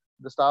support.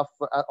 The staff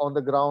on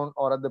the ground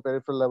or at the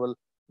peripheral level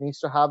needs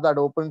to have that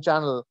open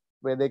channel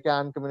where they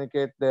can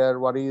communicate their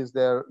worries,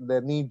 their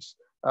needs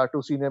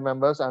to senior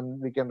members, and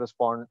we can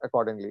respond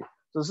accordingly.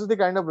 So this is the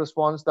kind of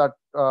response that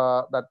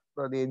the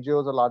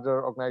NGOs or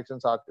larger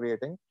organizations are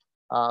creating,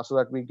 so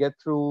that we get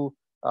through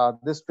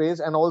this phase,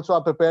 and also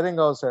are preparing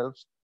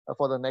ourselves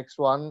for the next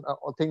one.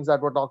 Things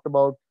that were talked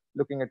about,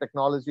 looking at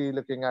technology,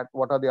 looking at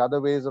what are the other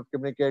ways of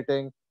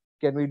communicating.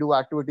 Can we do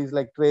activities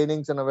like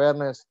trainings and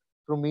awareness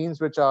through means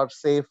which are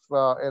safe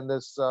in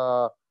this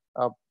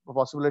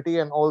possibility,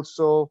 and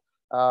also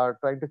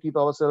trying to keep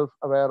ourselves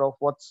aware of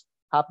what's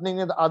happening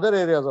in the other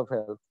areas of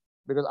health,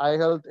 because eye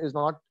health is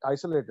not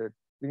isolated.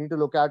 We need to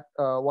look at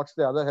what's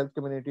the other health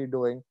community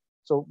doing.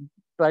 So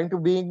trying to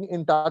being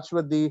in touch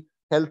with the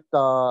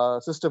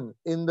health system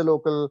in the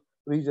local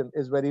region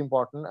is very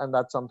important, and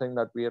that's something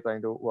that we are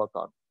trying to work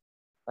on.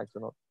 Thanks,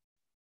 Vinod.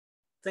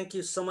 Thank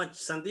you so much,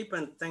 Sandeep,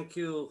 and thank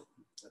you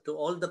to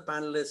all the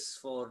panelists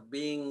for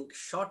being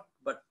short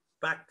but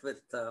packed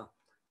with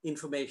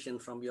information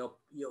from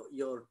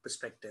your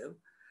perspective.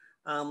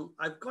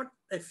 I've got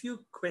a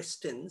few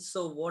questions,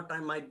 so what I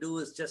might do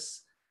is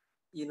just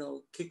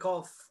kick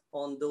off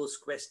on those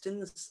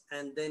questions,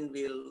 and then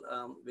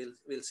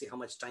we'll see how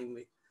much time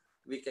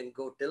we can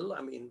go till.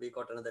 I mean, we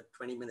got another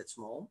 20 minutes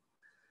more.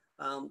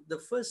 The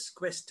first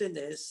question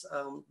is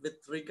with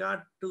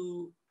regard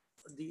to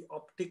the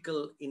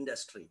optical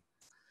industry.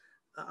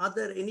 Are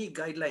there any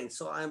guidelines?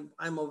 So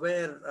I'm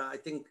aware, I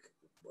think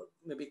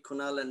maybe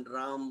Kunal and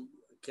Ram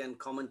can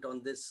comment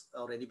on this,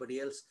 or anybody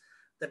else,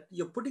 that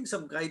you're putting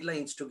some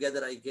guidelines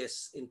together, I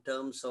guess, in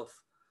terms of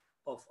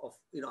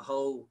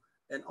how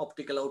an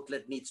optical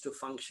outlet needs to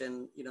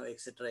function, et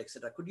cetera, et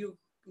cetera. Could you,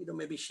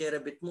 maybe share a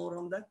bit more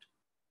on that?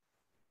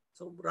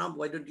 So Ram,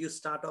 why don't you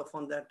start off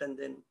on that, and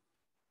then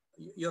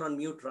you're on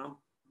mute, Ram.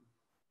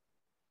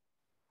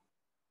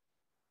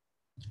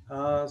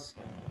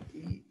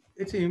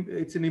 It's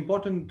an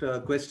important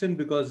question,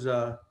 because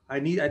I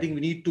think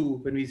we need to,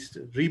 when we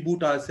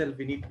reboot ourselves,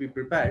 we need to be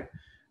prepared.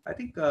 I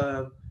think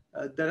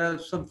there are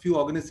some few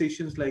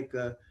organizations like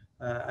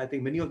I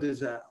think many of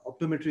these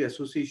optometry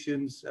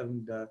associations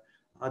and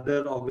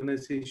other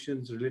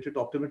organizations related to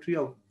optometry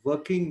are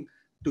working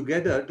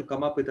together to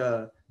come up with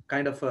a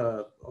kind of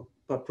a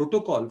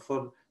protocol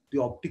for the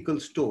optical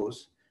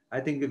stores. I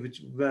think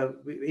which were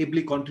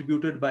ably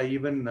contributed by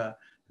even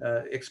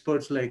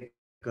experts like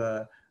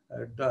Dr.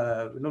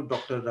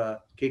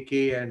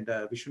 KK and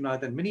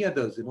Vishwanath and many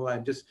others.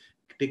 I'm just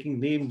taking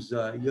names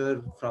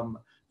here from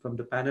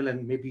the panel,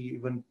 and maybe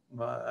even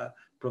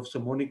Professor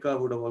Monica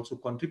would have also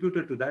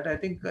contributed to that. I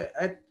think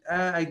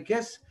I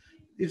guess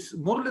it's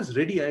more or less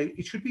ready.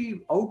 It should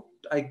be out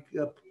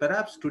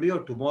perhaps today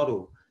or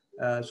tomorrow,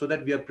 so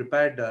that we are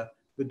prepared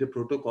with the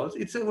protocols.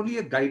 It's only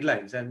a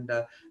guidelines, and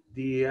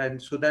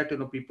so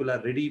that people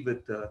are ready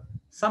with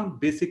some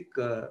basic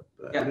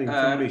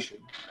information.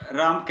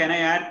 Ram, can I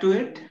add to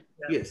it?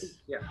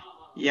 Yes.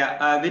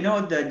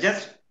 Vinod,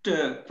 just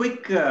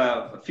quick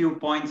few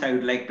points I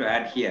would like to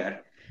add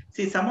here.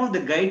 See, some of the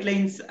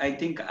guidelines I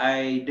think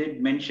I did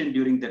mention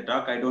during the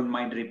talk. I don't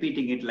mind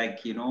repeating it,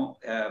 like,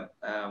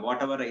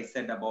 whatever I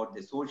said about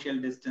the social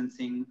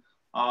distancing,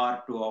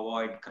 or to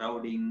avoid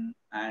crowding,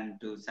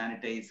 and to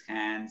sanitize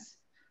hands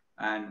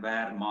and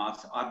wear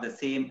masks, are the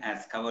same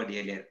as covered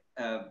earlier.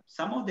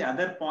 Some of the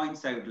other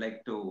points I would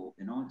like to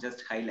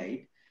just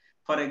highlight.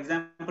 For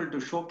example, to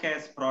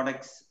showcase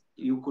products,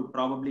 you could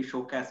probably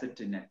showcase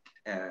it in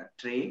a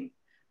tray,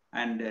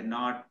 and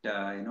not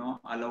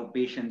allow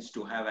patients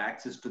to have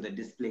access to the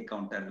display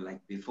counter like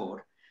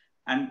before,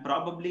 and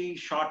probably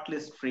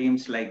shortlist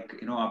frames,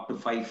 like up to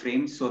 5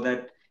 frames, so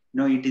that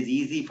it is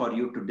easy for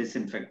you to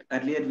disinfect.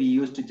 Earlier we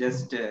used to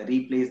just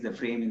replace the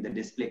frame in the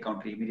display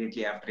counter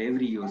immediately after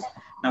every use.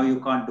 Now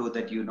you can't do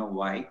that.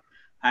 Why?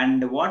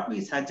 And what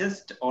we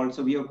suggest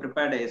also, we have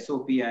prepared a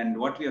SOP, and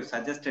what we have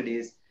suggested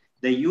is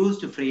the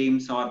used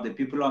frames or the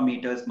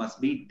pupillometers must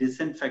be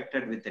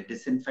disinfected with a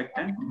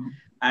disinfectant.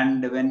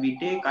 And when we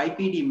take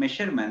IPD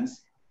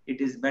measurements,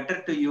 it is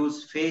better to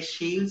use face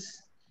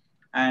shields,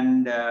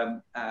 and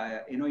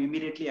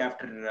immediately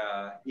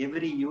after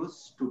every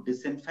use to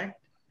disinfect.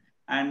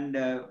 And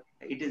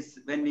it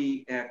is when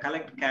we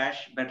collect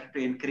cash, better to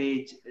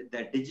encourage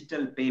the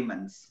digital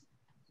payments,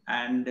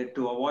 and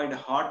to avoid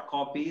hard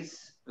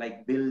copies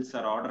like bills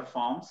or order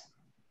forms.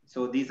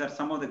 So these are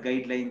some of the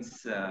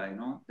guidelines,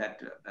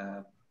 that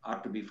are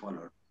to be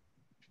followed.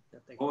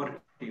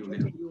 Over to you,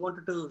 Vinod. You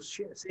wanted to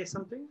say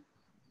something?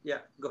 Yeah,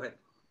 go ahead.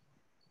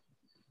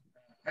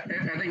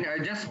 I think I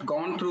just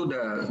gone through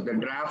the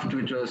draft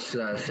which was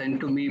sent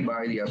to me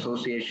by the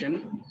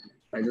association.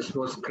 This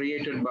was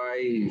created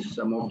by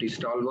some of the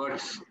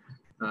stalwarts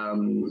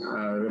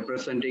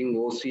representing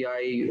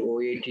OCI,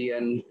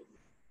 OATN,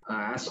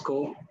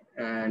 ASCO,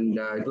 and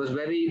it was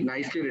very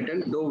nicely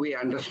written, though we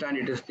understand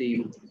it is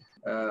the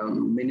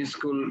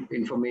minuscule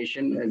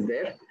information is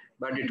there,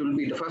 but it will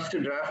be the first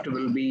draft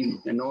will be,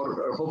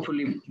 or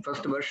hopefully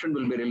first version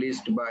will be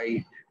released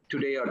by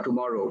today or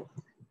tomorrow.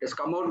 It has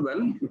come out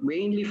well,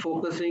 mainly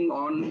focusing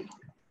on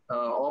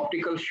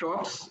optical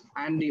shops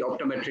and the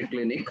optometric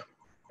clinic,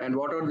 and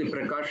what are the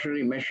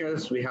precautionary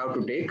measures we have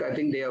to take. I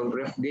think they have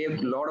gave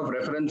a lot of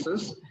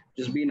references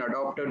just been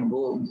adopted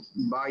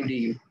by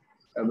the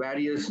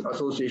various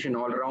association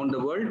all around the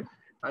world,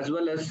 as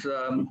well as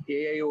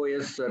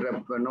AIOS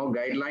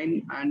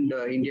guideline and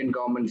Indian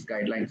government's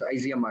guidelines,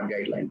 ICMR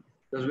guideline.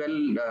 As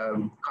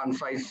well,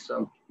 concise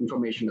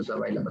information is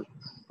available.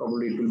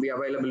 Probably it will be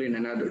available in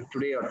another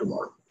today or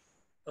tomorrow.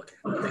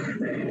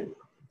 Okay.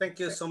 Thank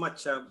you so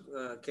much,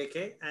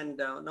 KK. And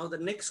now the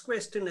next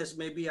question is,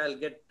 maybe I'll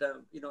get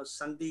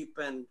Sandeep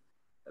and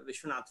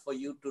Vishwanath for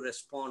you to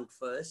respond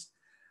first.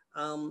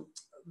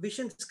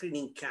 Vision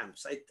screening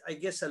camps. I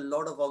guess a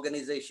lot of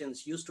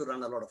organizations used to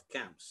run a lot of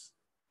camps.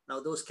 Now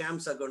those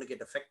camps are going to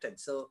get affected.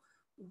 So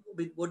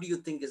what do you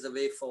think is the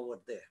way forward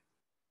there?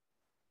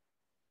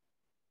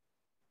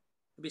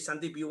 Maybe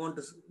Sandeep, you want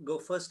to go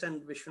first,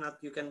 and Vishwanath,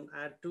 you can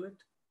add to it?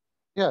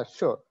 Yeah,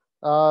 sure.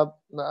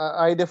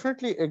 I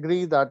definitely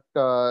agree that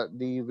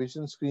the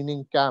vision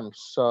screening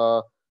camps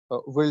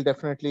will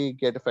definitely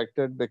get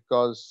affected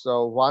because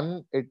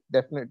one, it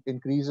definitely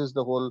increases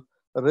the whole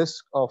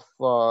risk of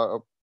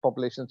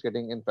populations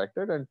getting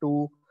infected, and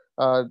two,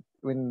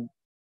 when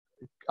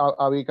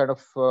are we kind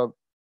of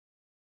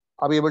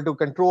are we able to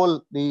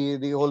control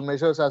the whole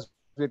measures as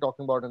we're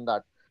talking about in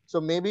that? So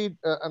maybe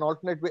an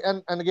alternate way,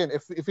 and again,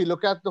 if we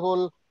look at the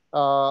whole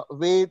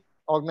way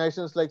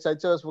organizations like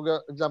SciCERS,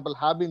 for example,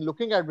 have been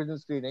looking at vision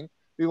screening,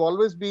 we've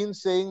always been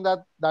saying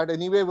that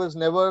anyway was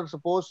never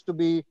supposed to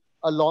be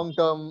a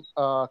long-term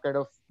kind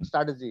of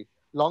strategy.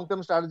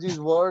 Long-term strategies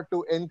were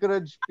to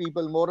encourage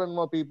people, more and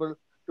more people,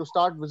 to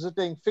start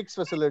visiting fixed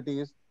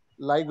facilities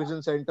like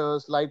vision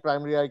centers, like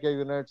primary eye care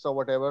units or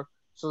whatever,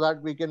 so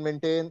that we can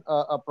maintain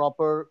a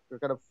proper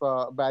kind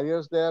of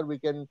barriers there. We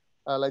can,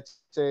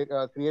 let's say,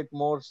 create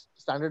more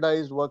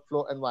standardized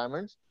workflow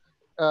environments.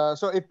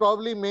 So it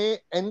probably may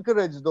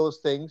encourage those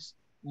things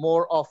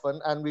more often,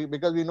 and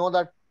because we know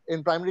that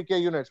in primary care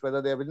units,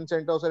 whether they're vision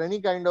centers or any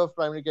kind of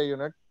primary care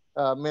unit,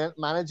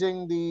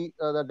 managing the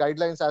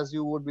guidelines as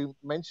you would be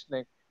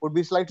mentioning would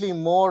be slightly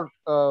more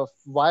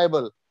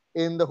viable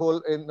in the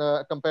whole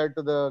compared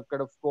to the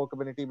kind of core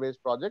community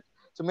based project.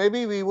 So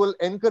maybe we will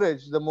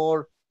encourage the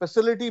more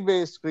facility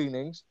based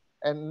screenings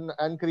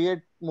and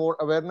create more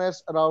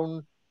awareness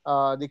around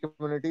the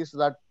communities so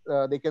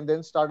that they can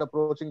then start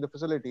approaching the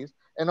facilities.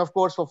 And of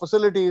course, for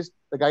facilities,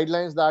 the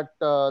guidelines that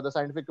the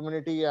scientific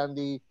community and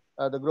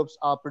the groups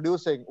are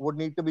producing would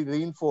need to be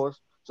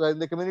reinforced, so that in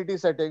the community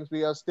settings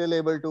we are still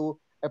able to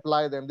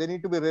apply them. They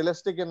need to be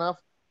realistic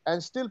enough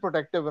and still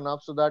protective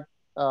enough so that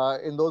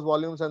in those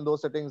volumes and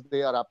those settings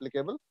they are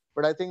applicable.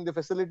 But I think the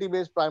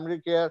facility-based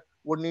primary care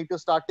would need to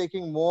start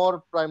taking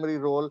more primary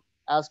role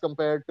as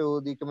compared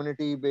to the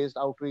community-based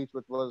outreach,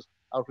 which was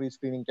outreach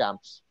screening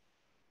camps.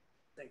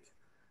 Thank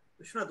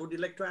you. Vishwanath, would you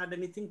like to add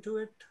anything to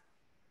it?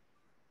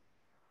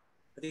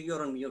 I think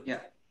you're on mute.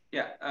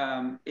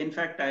 Yeah. In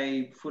fact,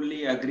 I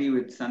fully agree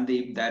with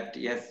Sandeep that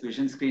yes,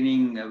 vision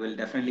screening will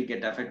definitely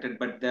get affected,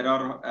 but there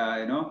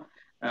are,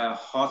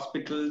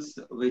 hospitals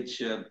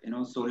which,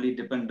 solely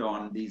depend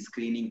on these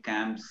screening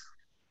camps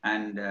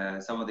and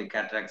some of the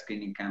cataract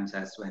screening camps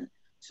as well.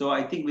 So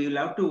I think we will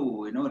have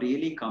to,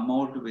 really come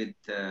out with,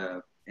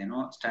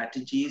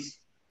 strategies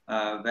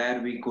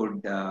where we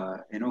could,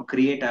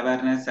 create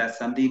awareness, as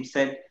Sandeep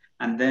said,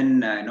 and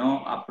then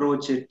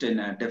approach it in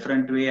a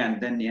different way,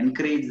 and then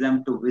encourage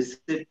them to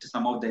visit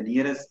some of the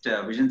nearest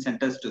vision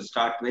centers to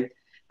start with.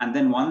 And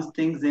then once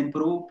things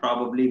improve,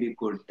 probably we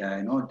could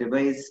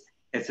devise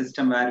a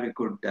system where we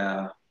could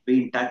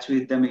be in touch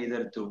with them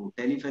either through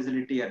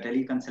telefacility or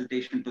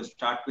teleconsultation to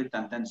start with,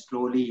 and then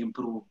slowly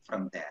improve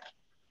from there.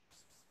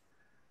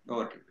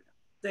 Over to you.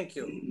 Thank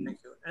you.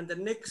 And the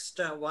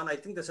next one, I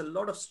think there's a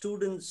lot of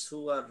students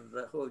who have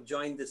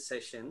joined this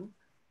session,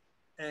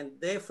 and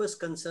their first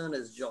concern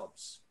is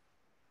jobs.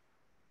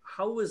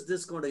 How is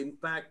this going to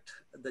impact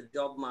the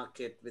job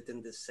market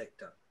within this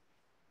sector?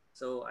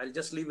 So I'll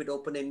just leave it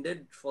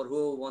open-ended for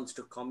who wants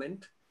to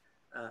comment.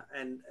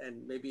 And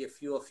maybe a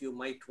few of you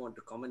might want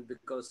to comment,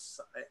 because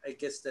I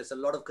guess there's a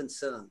lot of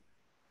concern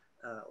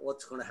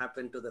what's going to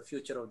happen to the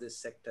future of this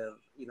sector,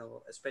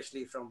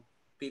 especially from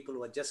people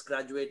who are just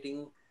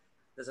graduating.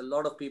 There's a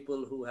lot of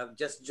people who have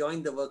just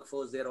joined the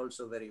workforce. They're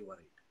also very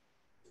worried.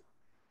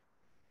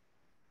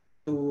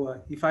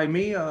 So if I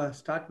may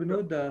start,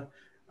 Vinod,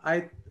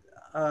 I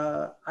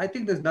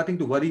think there's nothing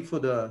to worry for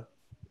the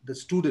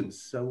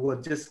students who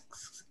are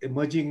just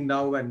emerging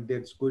now and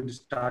they're going to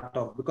start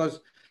off, because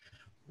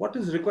what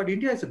is required,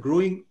 India is a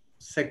growing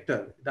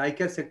sector. The eye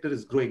care sector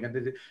is growing,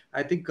 and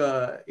I think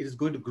it is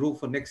going to grow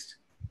for next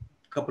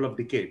couple of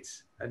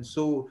decades. And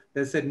so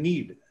there's a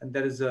need, and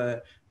there is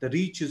the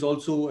reach is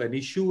also an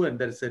issue, and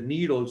there's a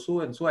need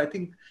also. And so I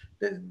think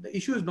the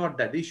issue is not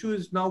that. The issue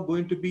is now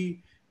going to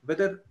be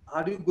whether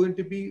are you going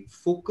to be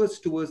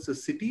focused towards the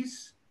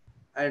cities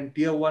and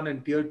tier 1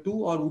 and tier 2,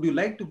 or would you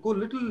like to go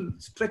little,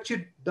 stretch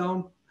it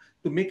down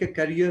to make a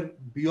career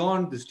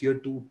beyond this tier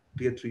 2,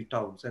 tier 3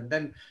 towns? And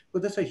then,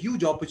 but there's a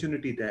huge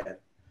opportunity there.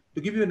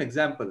 To give you an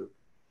example,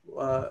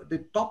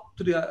 the top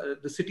three,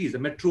 the cities, the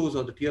metros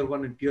or the tier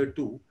 1 and tier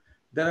 2,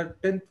 there are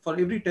 10, for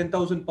every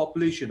 10,000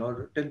 population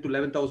or 10 to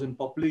 11,000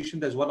 population,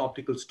 there's one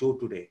optical store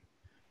today.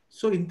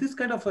 So in this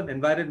kind of an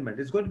environment,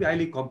 it's going to be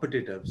highly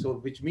competitive. So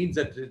which means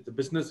that the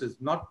business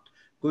is not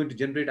going to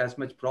generate as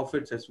much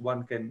profits as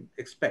one can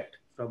expect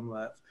from.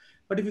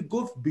 But if you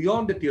go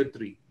beyond the tier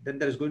 3, then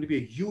there is going to be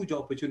a huge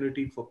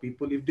opportunity for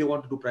people if they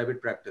want to do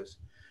private practice,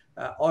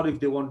 or if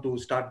they want to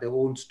start their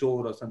own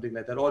store or something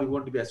like that, or you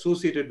want to be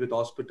associated with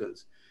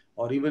hospitals,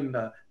 or even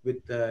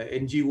with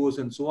NGOs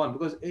and so on.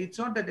 Because it's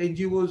not that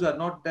NGOs are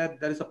not that,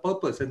 there is a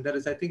purpose, and there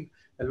is, I think,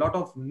 a lot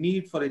of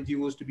need for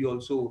NGOs to be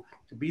also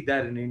to be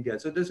there in India.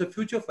 So there's a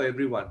future for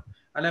everyone,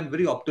 and I'm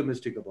very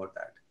optimistic about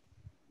that.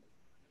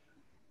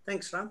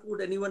 Thanks, Ram.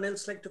 Would anyone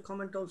else like to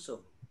comment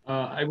also?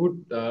 I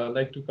would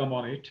like to come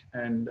on it,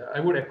 and I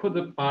would echo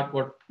the part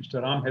what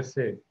Mr. Ram has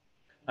said.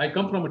 I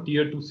come from a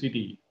tier 2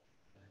 city,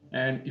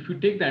 and if you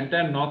take the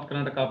entire North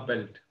Karnataka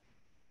belt,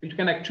 you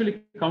can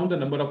actually count the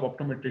number of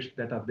optometrists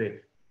that are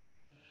there.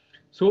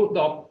 So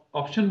the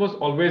option was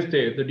always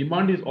there. The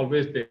demand is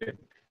always there.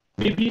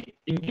 Maybe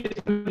in case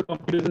the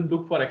company doesn't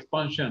look for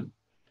expansion,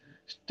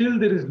 still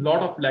there is a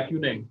lot of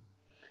lacunae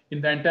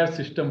in the entire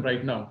system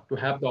right now to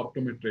have the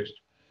optometrist.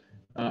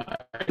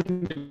 I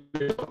think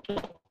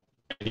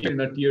in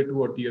a tier 2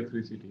 or tier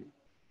 3 city.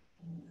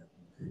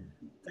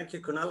 Thank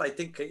you, Kunal. I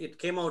think it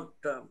came out,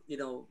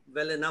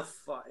 well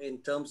enough in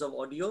terms of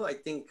audio. I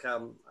think,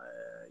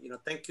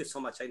 thank you so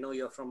much. I know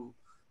you're from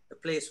a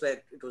place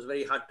where it was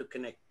very hard to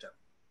connect.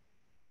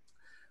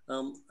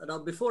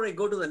 Now, before I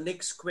go to the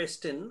next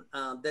question,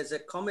 there's a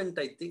comment,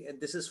 I think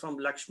this is from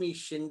Lakshmi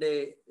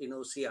Shinde in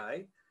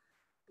OCI.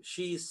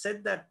 She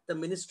said that the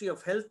Ministry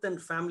of Health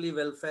and Family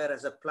Welfare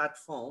has a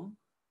platform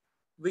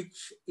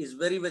which is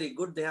very, very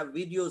good. They have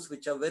videos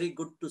which are very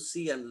good to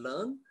see and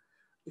learn.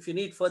 If you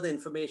need further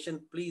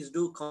information, please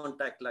do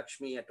contact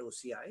Lakshmi at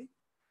OCI.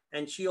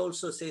 And she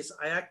also says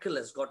IACL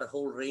has got a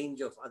whole range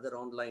of other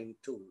online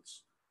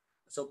tools.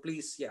 So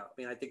please,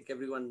 I think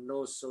everyone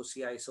knows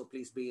OCI, so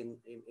please be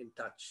in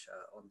touch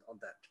on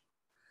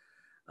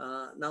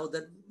that. Now,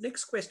 the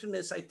next question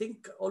is, I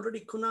think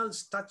already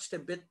Kunal's touched a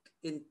bit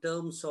in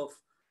terms of,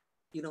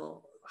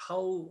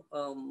 how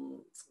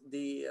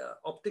the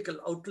optical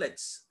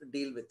outlets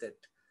deal with it.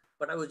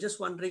 But I was just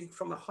wondering,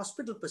 from a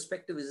hospital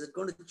perspective, is it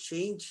going to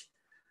change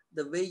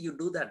the way you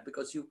do that?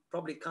 Because you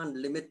probably can't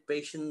limit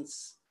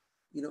patients,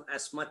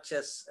 as much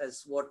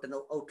as what an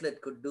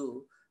outlet could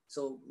do.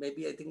 So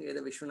maybe I think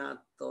either Vishwanath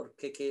or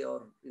KK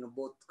or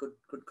both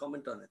could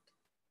comment on it.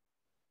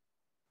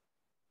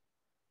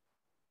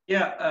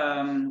 Yeah,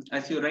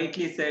 as you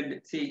rightly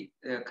said, see,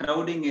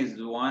 crowding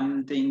is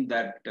one thing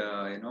that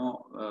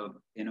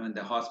in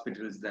the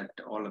hospitals that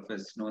all of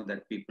us know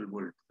that people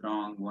will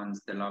throng once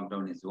the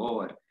lockdown is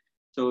over.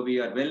 So we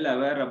are well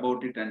aware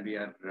about it, and we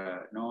are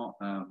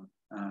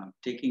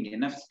taking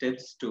enough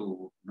steps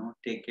to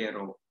take care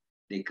of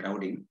the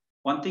crowding.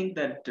 One thing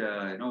that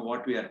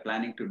what we are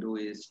planning to do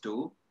is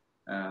to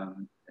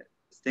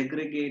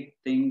segregate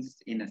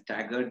things in a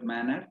staggered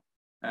manner,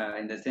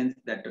 in the sense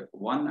that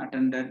one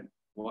attendant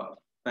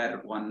per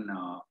one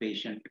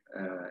patient.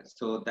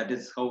 So that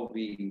is how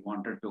we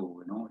wanted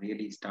to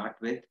really start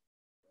with.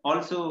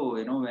 Also,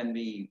 when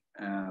we,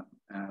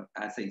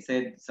 as I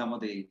said, some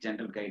of the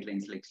general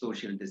guidelines like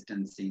social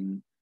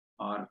distancing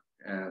or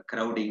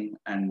crowding,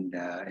 and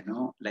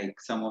like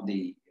some of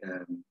the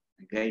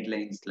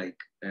guidelines like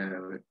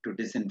to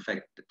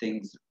disinfect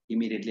things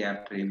immediately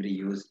after every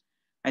use.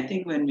 I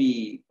think when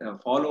we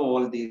follow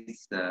all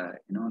these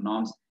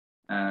norms,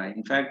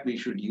 in fact, we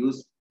should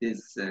use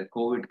this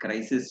COVID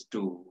crisis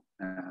to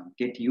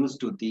get used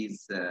to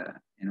these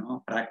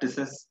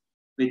practices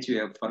which we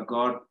have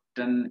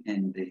forgotten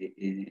in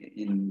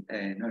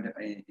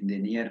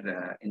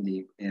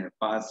the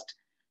past.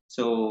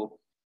 So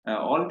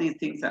all these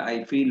things,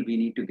 I feel we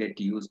need to get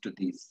used to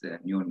these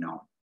new norm.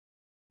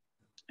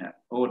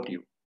 Over to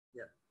you.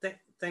 Yeah,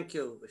 thank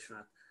you,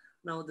 Vishwanath.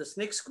 Now, this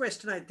next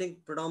question, I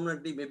think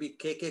predominantly maybe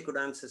KK could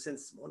answer,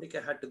 since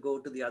Monica had to go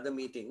to the other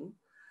meeting.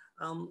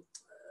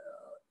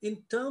 In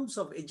terms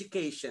of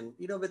education,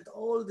 with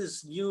all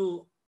these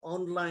new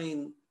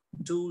online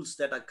tools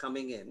that are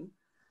coming in,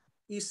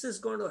 is this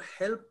going to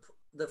help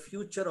the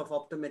future of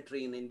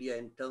optometry in India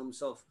in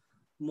terms of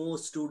more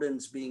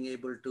students being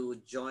able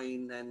to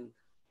join and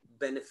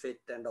benefit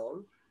and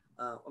all?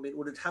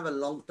 Would it have a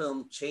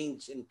long-term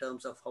change in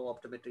terms of how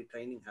optometry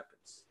training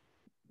happens?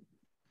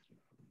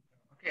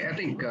 Okay, I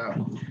think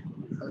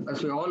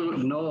as we all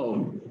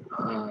know,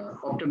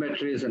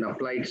 optometry is an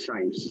applied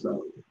science.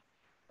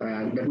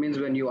 That means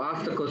when you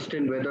ask the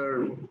question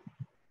whether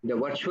the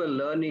virtual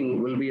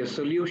learning will be a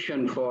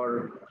solution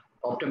for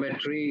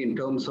optometry in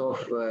terms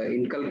of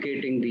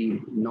inculcating the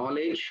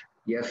knowledge,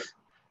 yes.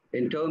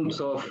 In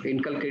terms of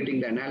inculcating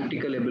the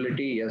analytical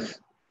ability, yes.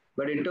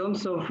 But in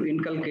terms of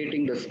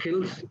inculcating the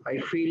skills, I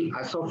feel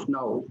as of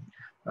now,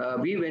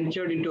 we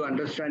ventured into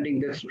understanding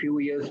this few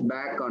years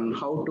back on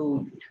how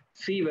to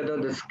see whether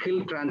the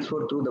skill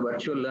transfer through the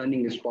virtual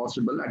learning is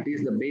possible, at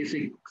least the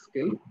basic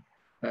skill.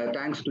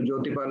 Thanks to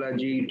Jyoti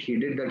Balaji, he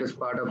did that as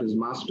part of his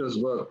master's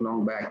work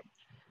long back.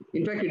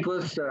 In fact, it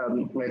was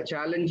a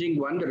challenging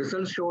one. The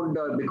results showed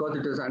because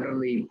it is under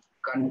the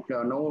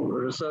no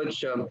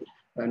research,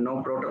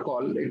 no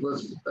protocol, it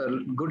was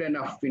good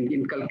enough in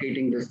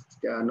inculcating this,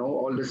 no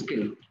all the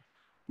skill.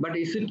 But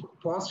is it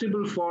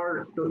possible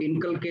for to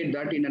inculcate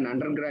that in an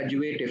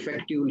undergraduate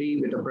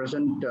effectively with the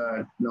present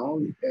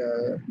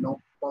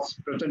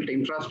present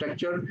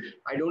infrastructure?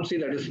 I don't see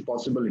that as a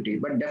possibility.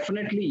 But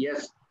definitely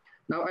yes.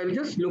 Now I'm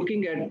just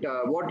looking at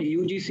what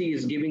UGC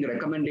is giving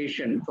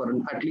recommendation for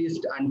at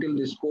least until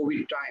this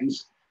COVID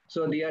times.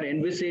 So they are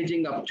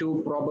envisaging up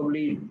to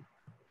probably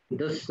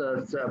this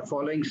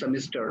following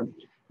semester,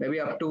 maybe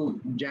up to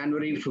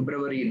January,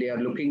 February, they are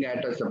looking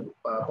at as a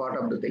part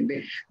of the thing.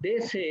 They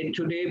say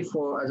today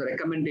for as a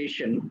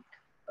recommendation,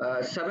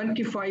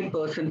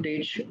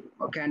 75%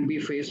 can be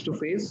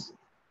face-to-face.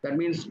 That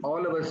means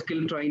all our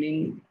skill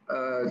training,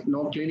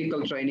 no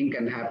clinical training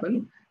can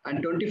happen.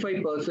 And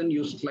 25%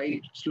 you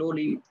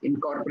slowly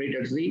incorporate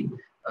as the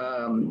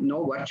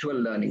no virtual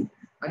learning.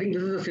 I think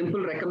this is a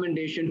simple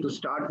recommendation to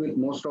start with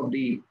most of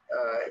the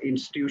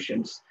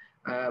institutions,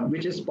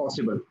 which is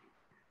possible.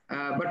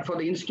 But for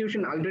the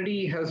institution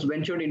already has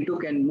ventured into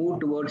can move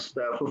towards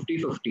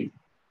 50-50.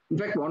 In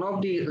fact, one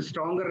of the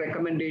stronger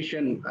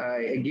recommendation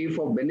I give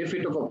for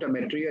benefit of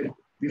optometry,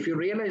 if you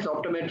realize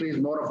optometry is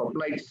more of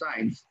applied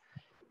science,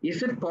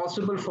 is it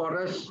possible for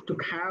us to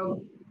have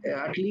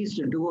at least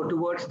do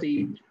towards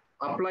the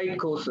applied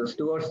courses,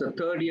 towards the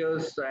third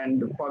years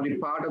and probably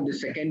part of the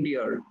second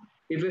year,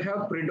 if we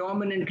have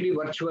predominantly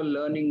virtual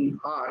learning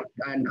art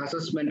and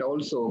assessment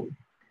also,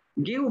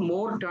 give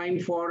more time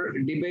for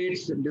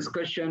debates,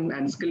 discussion,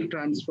 and skill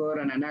transfer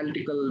and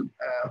analytical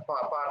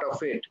part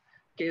of it,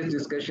 case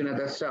discussion and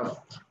that stuff,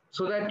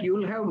 so that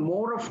you'll have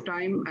more of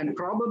time. And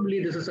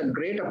probably this is a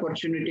great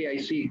opportunity. I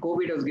see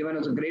COVID has given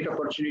us a great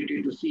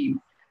opportunity to see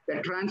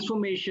the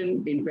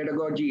transformation in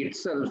pedagogy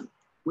itself,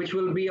 which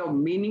will be a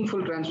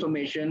meaningful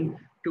transformation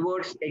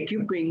towards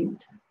equipping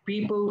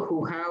people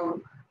who have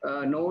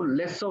no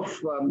less of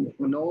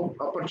no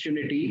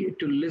opportunity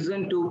to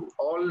listen to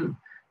all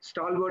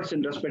stalwarts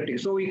in respective.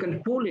 So we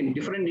can pull in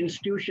different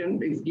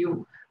institutions, if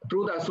you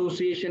through the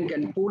association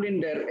can pull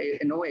in their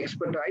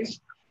expertise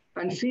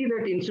and see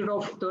that instead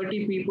of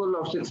 30 people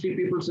or 60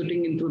 people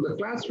sitting into the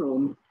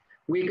classroom,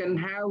 we can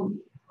have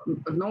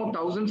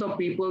thousands of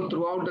people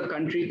throughout the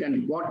country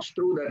can watch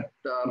through that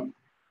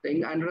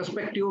thing, and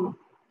respective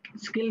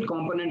skill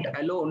component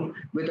alone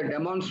with a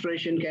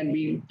demonstration can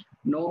be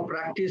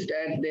practiced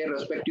at their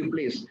respective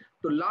place.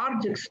 To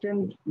large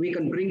extent, we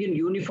can bring in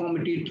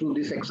uniformity through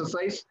this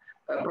exercise.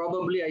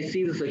 Probably I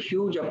see this a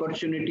huge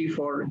opportunity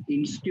for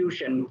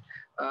institution.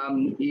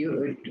 They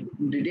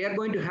are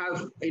going to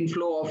have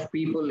inflow of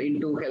people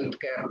into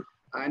healthcare.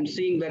 I'm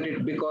seeing that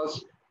it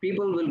because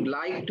people will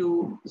like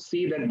to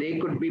see that they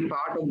could be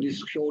part of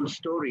this whole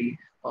story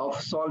of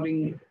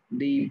solving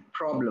the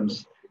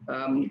problems.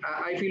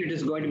 I feel it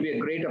is going to be a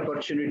great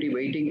opportunity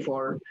waiting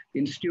for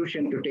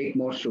institution to take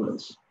more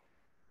students.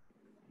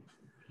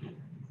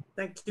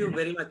 Thank you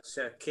very much,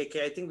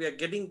 KK. I think we are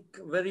getting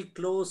very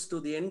close to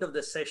the end of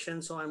the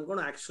session, so I'm going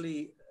to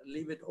actually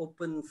leave it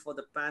open for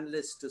the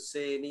panelists to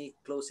say any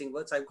closing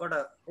words. I've got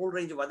a whole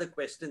range of other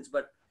questions,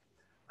 but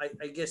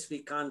I guess we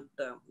can't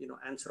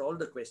answer all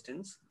the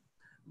questions.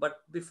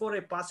 But before I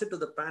pass it to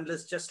the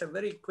panelists, just a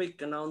very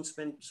quick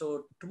announcement.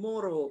 So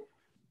tomorrow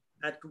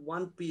at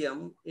 1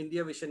 p.m.,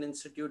 India Vision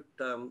Institute,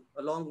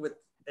 along with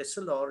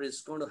SLR,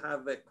 is going to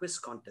have a quiz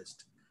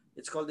contest.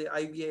 It's called the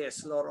IVA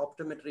SLR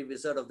Optometry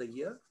Wizard of the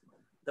Year.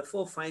 The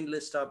 4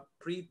 finalists are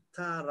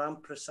Preetha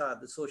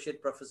Ramprasad,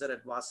 Associate Professor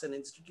at Vasan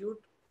Institute,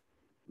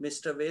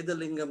 Mr.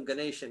 Vedalingam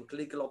Ganeshan,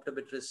 Clinical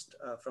Optometrist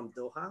from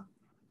Doha,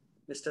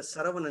 Mr.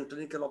 Saravanan,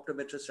 Clinical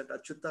Optometrist at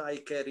Achyuta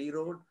Eye Care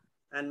E-Road,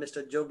 and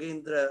Mr.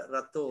 Jogendra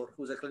Rathore,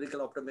 who's a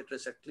Clinical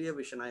Optometrist at Clear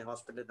Vision Eye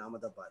Hospital in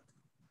Ahmedabad.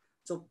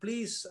 So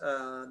please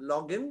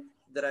log in.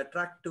 There are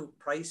attractive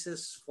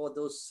prices for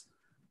those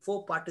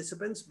 4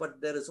 participants,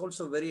 but there is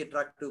also very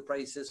attractive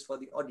prices for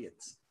the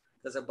audience.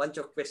 There's a bunch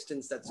of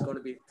questions that's going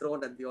to be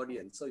thrown at the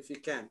audience. So if you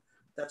can,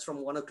 that's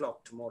from 1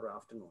 o'clock tomorrow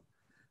afternoon.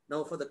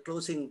 Now for the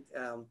closing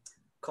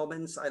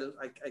comments,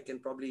 I can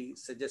probably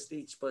suggest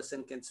each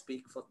person can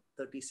speak for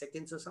 30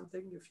 seconds or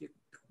something. If you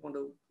want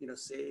to,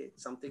 say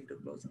something to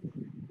close up.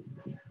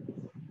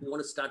 You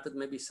want to start with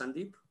maybe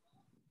Sandeep?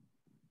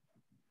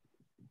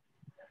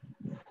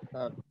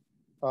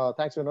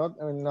 Thanks, Vinod.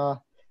 I mean,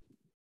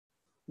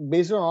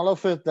 based on all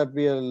of it that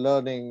we are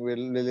learning, we're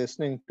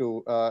listening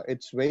to,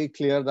 it's very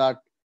clear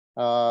that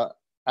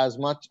as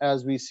much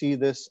as we see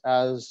this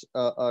as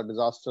a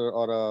disaster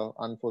or a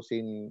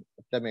unforeseen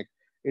epidemic,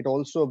 it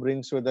also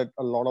brings with it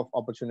a lot of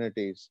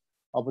opportunities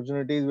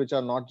which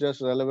are not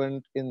just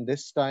relevant in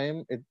this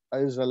time, it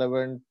is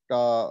relevant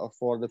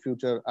for the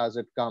future as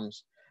it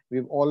comes.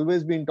 We've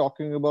always been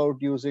talking about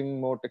using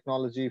more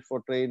technology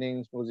for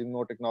trainings, using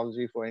more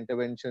technology for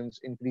interventions,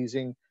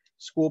 increasing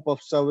scope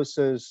of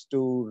services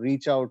to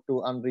reach out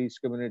to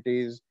unreached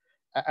communities.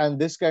 And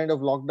this kind of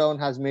lockdown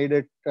has made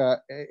it,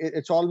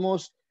 it's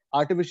almost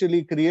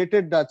artificially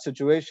created that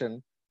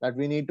situation that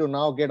we need to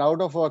now get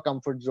out of our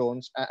comfort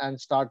zones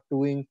and start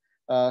doing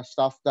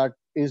stuff that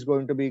is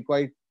going to be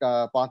quite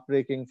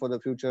path-breaking for the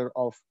future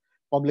of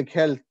public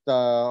health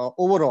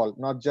overall,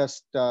 not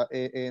just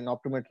in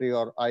optometry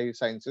or eye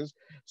sciences.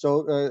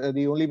 So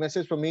the only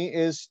message for me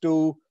is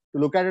to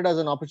look at it as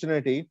an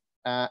opportunity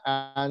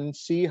and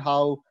see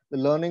how the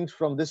learnings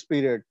from this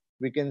period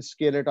we can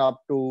scale it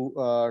up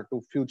to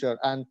future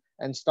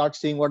and start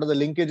seeing what are the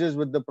linkages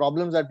with the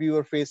problems that we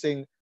were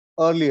facing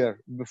earlier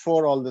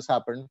before all this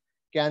happened.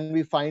 Can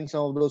we find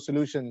some of those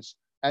solutions,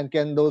 and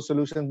can those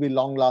solutions be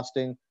long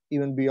lasting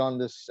even beyond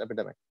this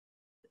epidemic?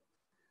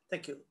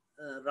 Thank you.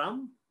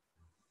 Ram?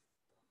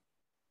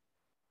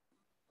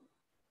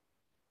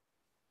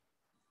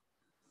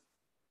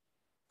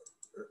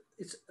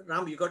 It's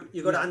Ram, you got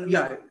to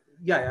unmute.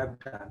 Yeah.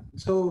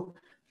 So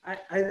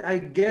I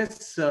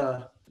guess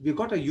we've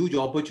got a huge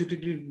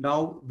opportunity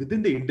now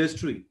within the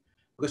industry,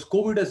 because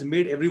COVID has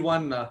made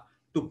everyone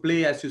to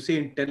play, as you say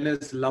in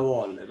tennis, love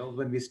all. You know,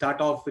 when we start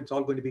off, it's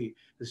all going to be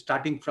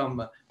starting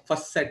from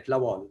first set,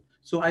 love all.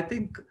 So I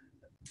think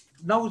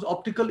now the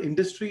optical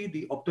industry,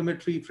 the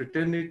optometry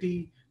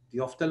fraternity,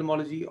 the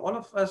ophthalmology, all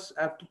of us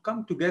have to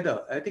come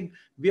together. I think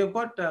we have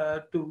got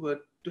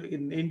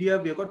in India,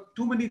 we have got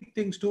too many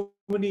things, too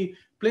many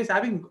places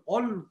having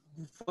all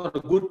for a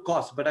good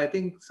cause. But I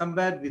think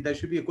somewhere there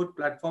should be a good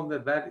platform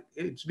that where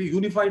it's be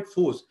unified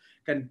force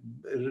can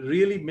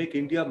really make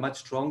India much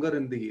stronger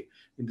in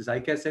this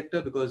eye care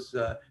sector, because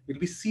it'll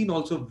be seen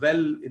also well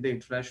in the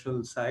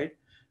international side.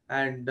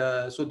 And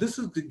so this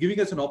is giving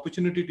us an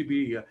opportunity to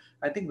be,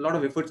 I think a lot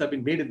of efforts have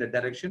been made in that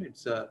direction.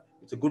 It's a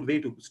good way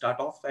to start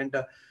off.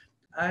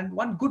 And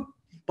one good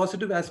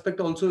positive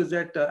aspect also is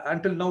that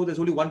until now, there's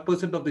only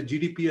 1% of the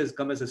GDP has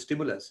come as a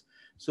stimulus.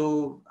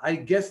 So I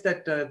guess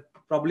that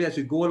probably as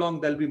we go along,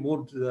 there'll be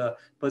more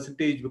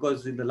percentage,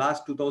 because in the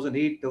last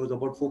 2008, there was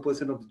about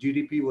 4% of the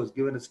GDP was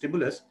given as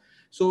stimulus.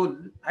 So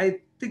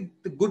I think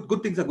the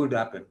good things are going to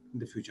happen in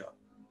the future.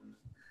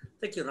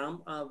 Thank you,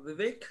 Ram.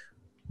 Vivek?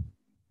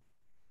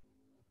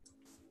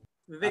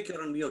 Vivek,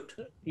 you're on mute.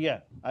 Yeah,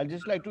 I'd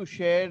just like to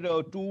share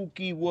two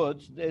key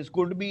words. There's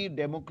going to be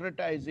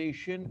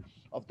democratization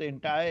of the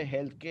entire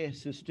healthcare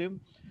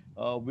system,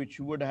 which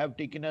would have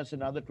taken us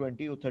another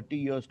 20 or 30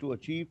 years to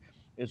achieve.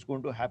 It's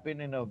going to happen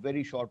in a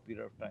very short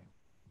period of time.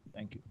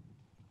 Thank you.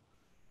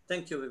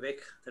 Thank you, Vivek.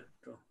 That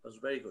was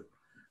very good.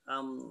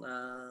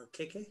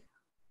 KK?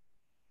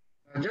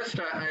 Just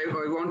I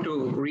want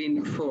to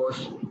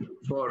reinforce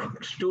for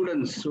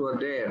students who are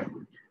there.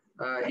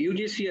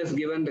 UGC has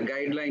given the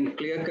guideline,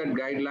 clear-cut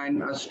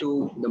guideline as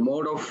to the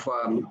mode of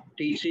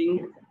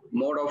teaching,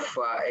 mode of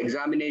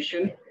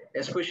examination,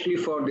 especially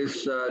for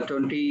this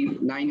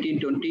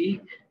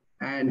 2019-20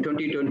 and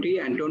 2020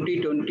 and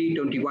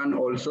 2020-21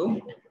 also.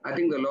 I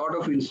think a lot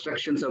of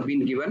instructions have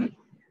been given.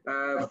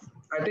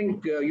 I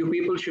think you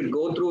people should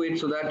go through it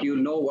so that you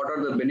know what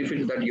are the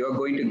benefits that you're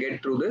going to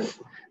get through this.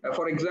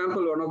 For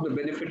example, one of the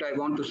benefits I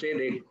want to say,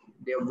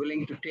 they are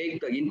willing to take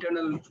the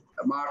internal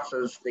marks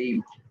as the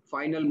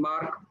final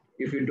mark.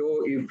 If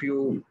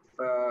you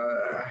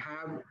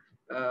have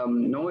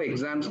no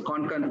exams,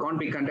 can't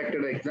be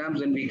conducted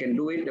exams, and we can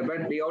do it.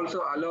 But they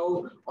also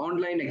allow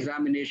online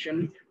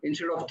examination.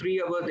 Instead of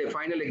 3 hours, the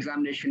final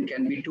examination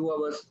can be 2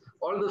 hours.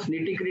 All those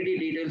nitty-gritty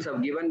details are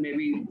given.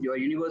 Maybe your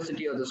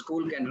university or the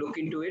school can look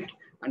into it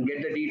and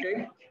get the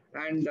detail.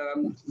 And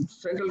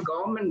central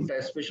government,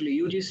 especially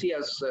UGC,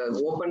 has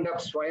opened up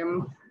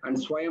Swayam and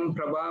Swayam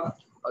Prabha,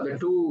 are the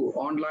 2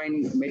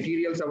 online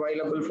materials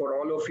available for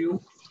all of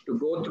you to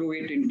go through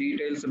it in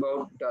details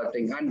about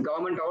things. And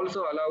government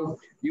also allow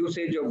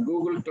usage of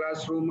Google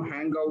Classroom,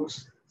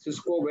 Hangouts,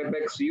 Cisco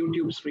WebEx,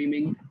 YouTube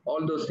streaming,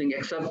 all those things,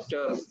 except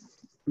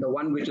the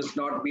one which has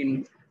not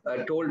been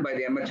told by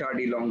the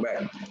MHRD long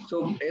back.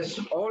 So as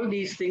all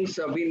these things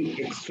have been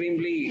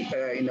extremely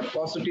in a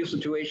positive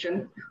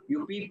situation,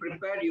 you be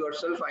prepared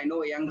yourself. I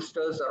know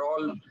youngsters are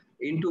all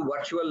into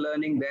virtual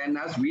learning then,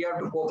 as we have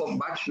to cope up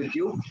much with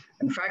you.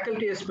 And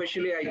faculty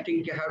especially, I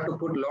think you have to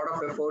put a lot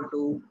of effort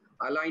to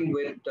align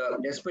with,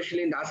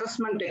 especially in the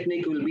assessment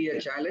technique will be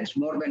a challenge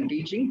more than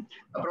teaching.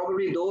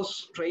 Probably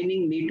those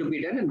training need to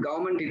be done, and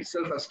government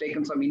itself has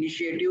taken some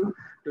initiative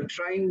to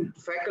train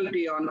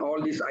faculty on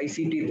all this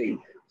ICT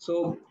thing.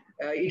 So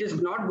it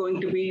is not going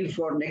to be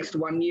for next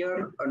 1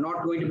 year,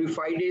 not going to be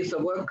 5 days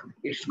of work.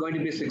 It's going to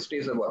be 6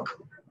 days of work.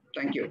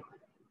 Thank you.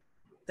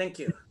 Thank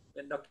you.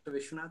 Then Dr.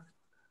 Vishwanath.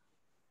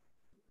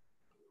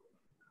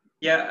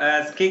 Yeah,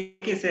 as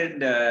Kiki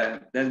said,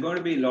 there's going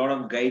to be a lot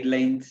of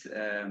guidelines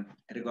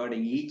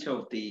regarding each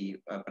of the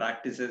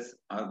practices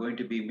are going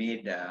to be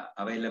made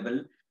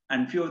available,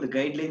 and few of the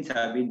guidelines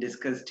have been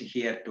discussed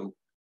here too.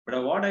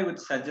 But what I would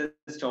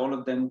suggest all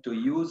of them to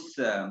use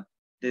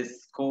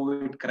this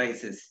COVID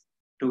crisis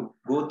to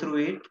go through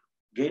it,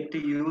 get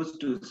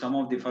used to some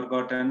of the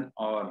forgotten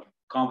or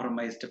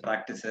compromised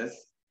practices,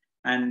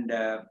 and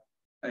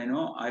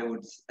I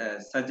would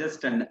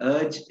suggest and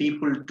urge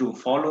people to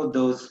follow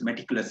those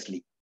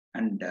meticulously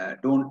and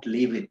don't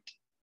leave it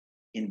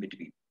in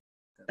between.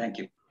 Thank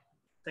you.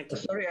 Thank you.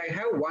 Sorry, I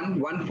have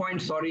one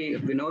point. Sorry,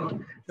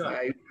 Vinod. Sure.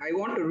 I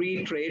want to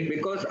reiterate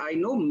because I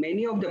know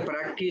many of the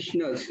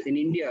practitioners in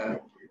India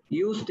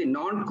use the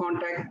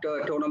non-contact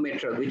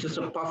tonometer, which is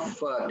a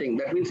puff thing.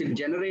 That means it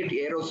generates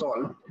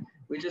aerosol,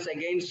 which is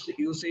against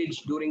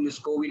usage during this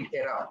COVID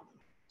era.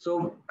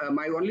 So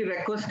my only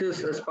request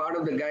is, as part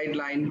of the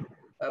guideline,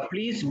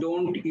 please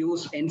don't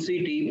use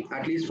NCT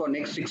at least for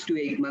next 6 to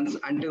 8 months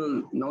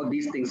until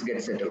these things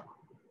get settled.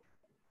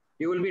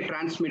 You will be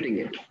transmitting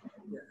it.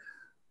 Yeah.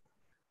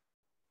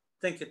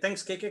 Thank you.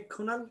 Thanks, KK.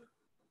 Kunal,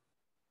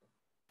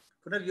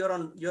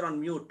 you're on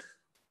mute.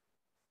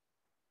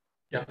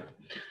 Yeah.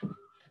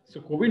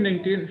 So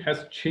COVID-19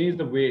 has changed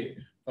the way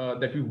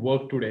that we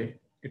work today.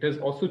 It has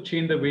also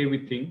changed the way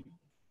we think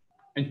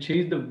and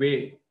changed the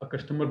way a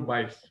customer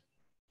buys.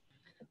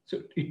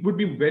 So it would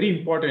be very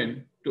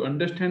important to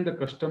understand the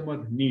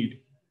customer need.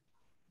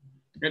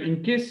 And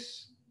in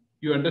case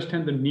you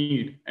understand the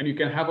need and you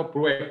can have a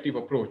proactive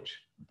approach,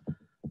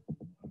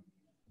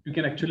 you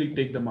can actually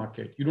take the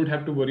market. You don't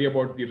have to worry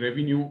about the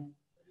revenue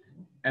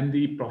and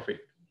the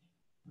profit.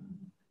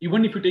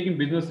 Even if you take in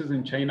businesses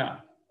in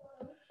China,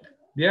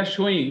 they are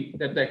showing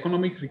that the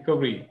economic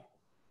recovery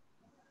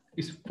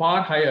is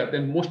far higher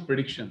than most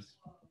predictions.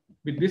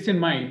 With this in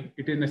mind,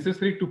 it is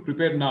necessary to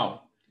prepare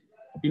now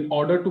in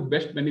order to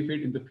best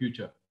benefit in the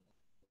future.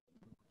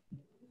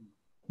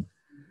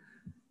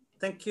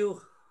 Thank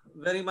you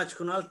very much,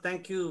 Kunal.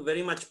 Thank you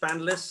very much,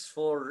 panelists,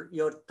 for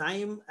your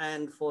time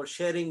and for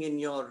sharing in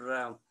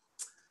your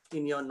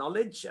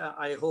knowledge.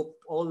 I hope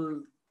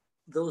all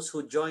those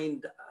who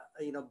joined,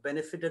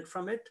 benefited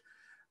from it.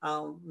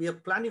 We are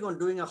planning on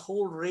doing a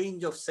whole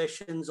range of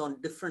sessions on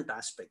different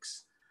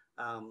aspects,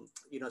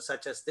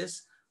 such as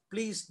this.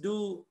 Please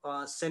do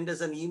send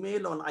us an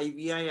email on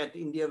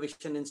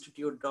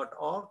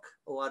ivi@indiavisioninstitute.org,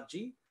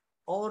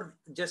 or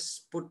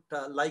just put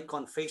a like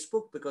on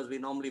Facebook, because we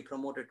normally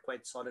promote it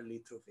quite solidly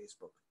through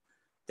Facebook.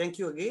 Thank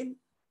you again.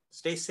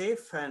 Stay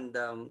safe and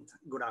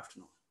good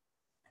afternoon.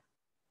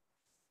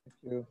 Thank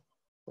you.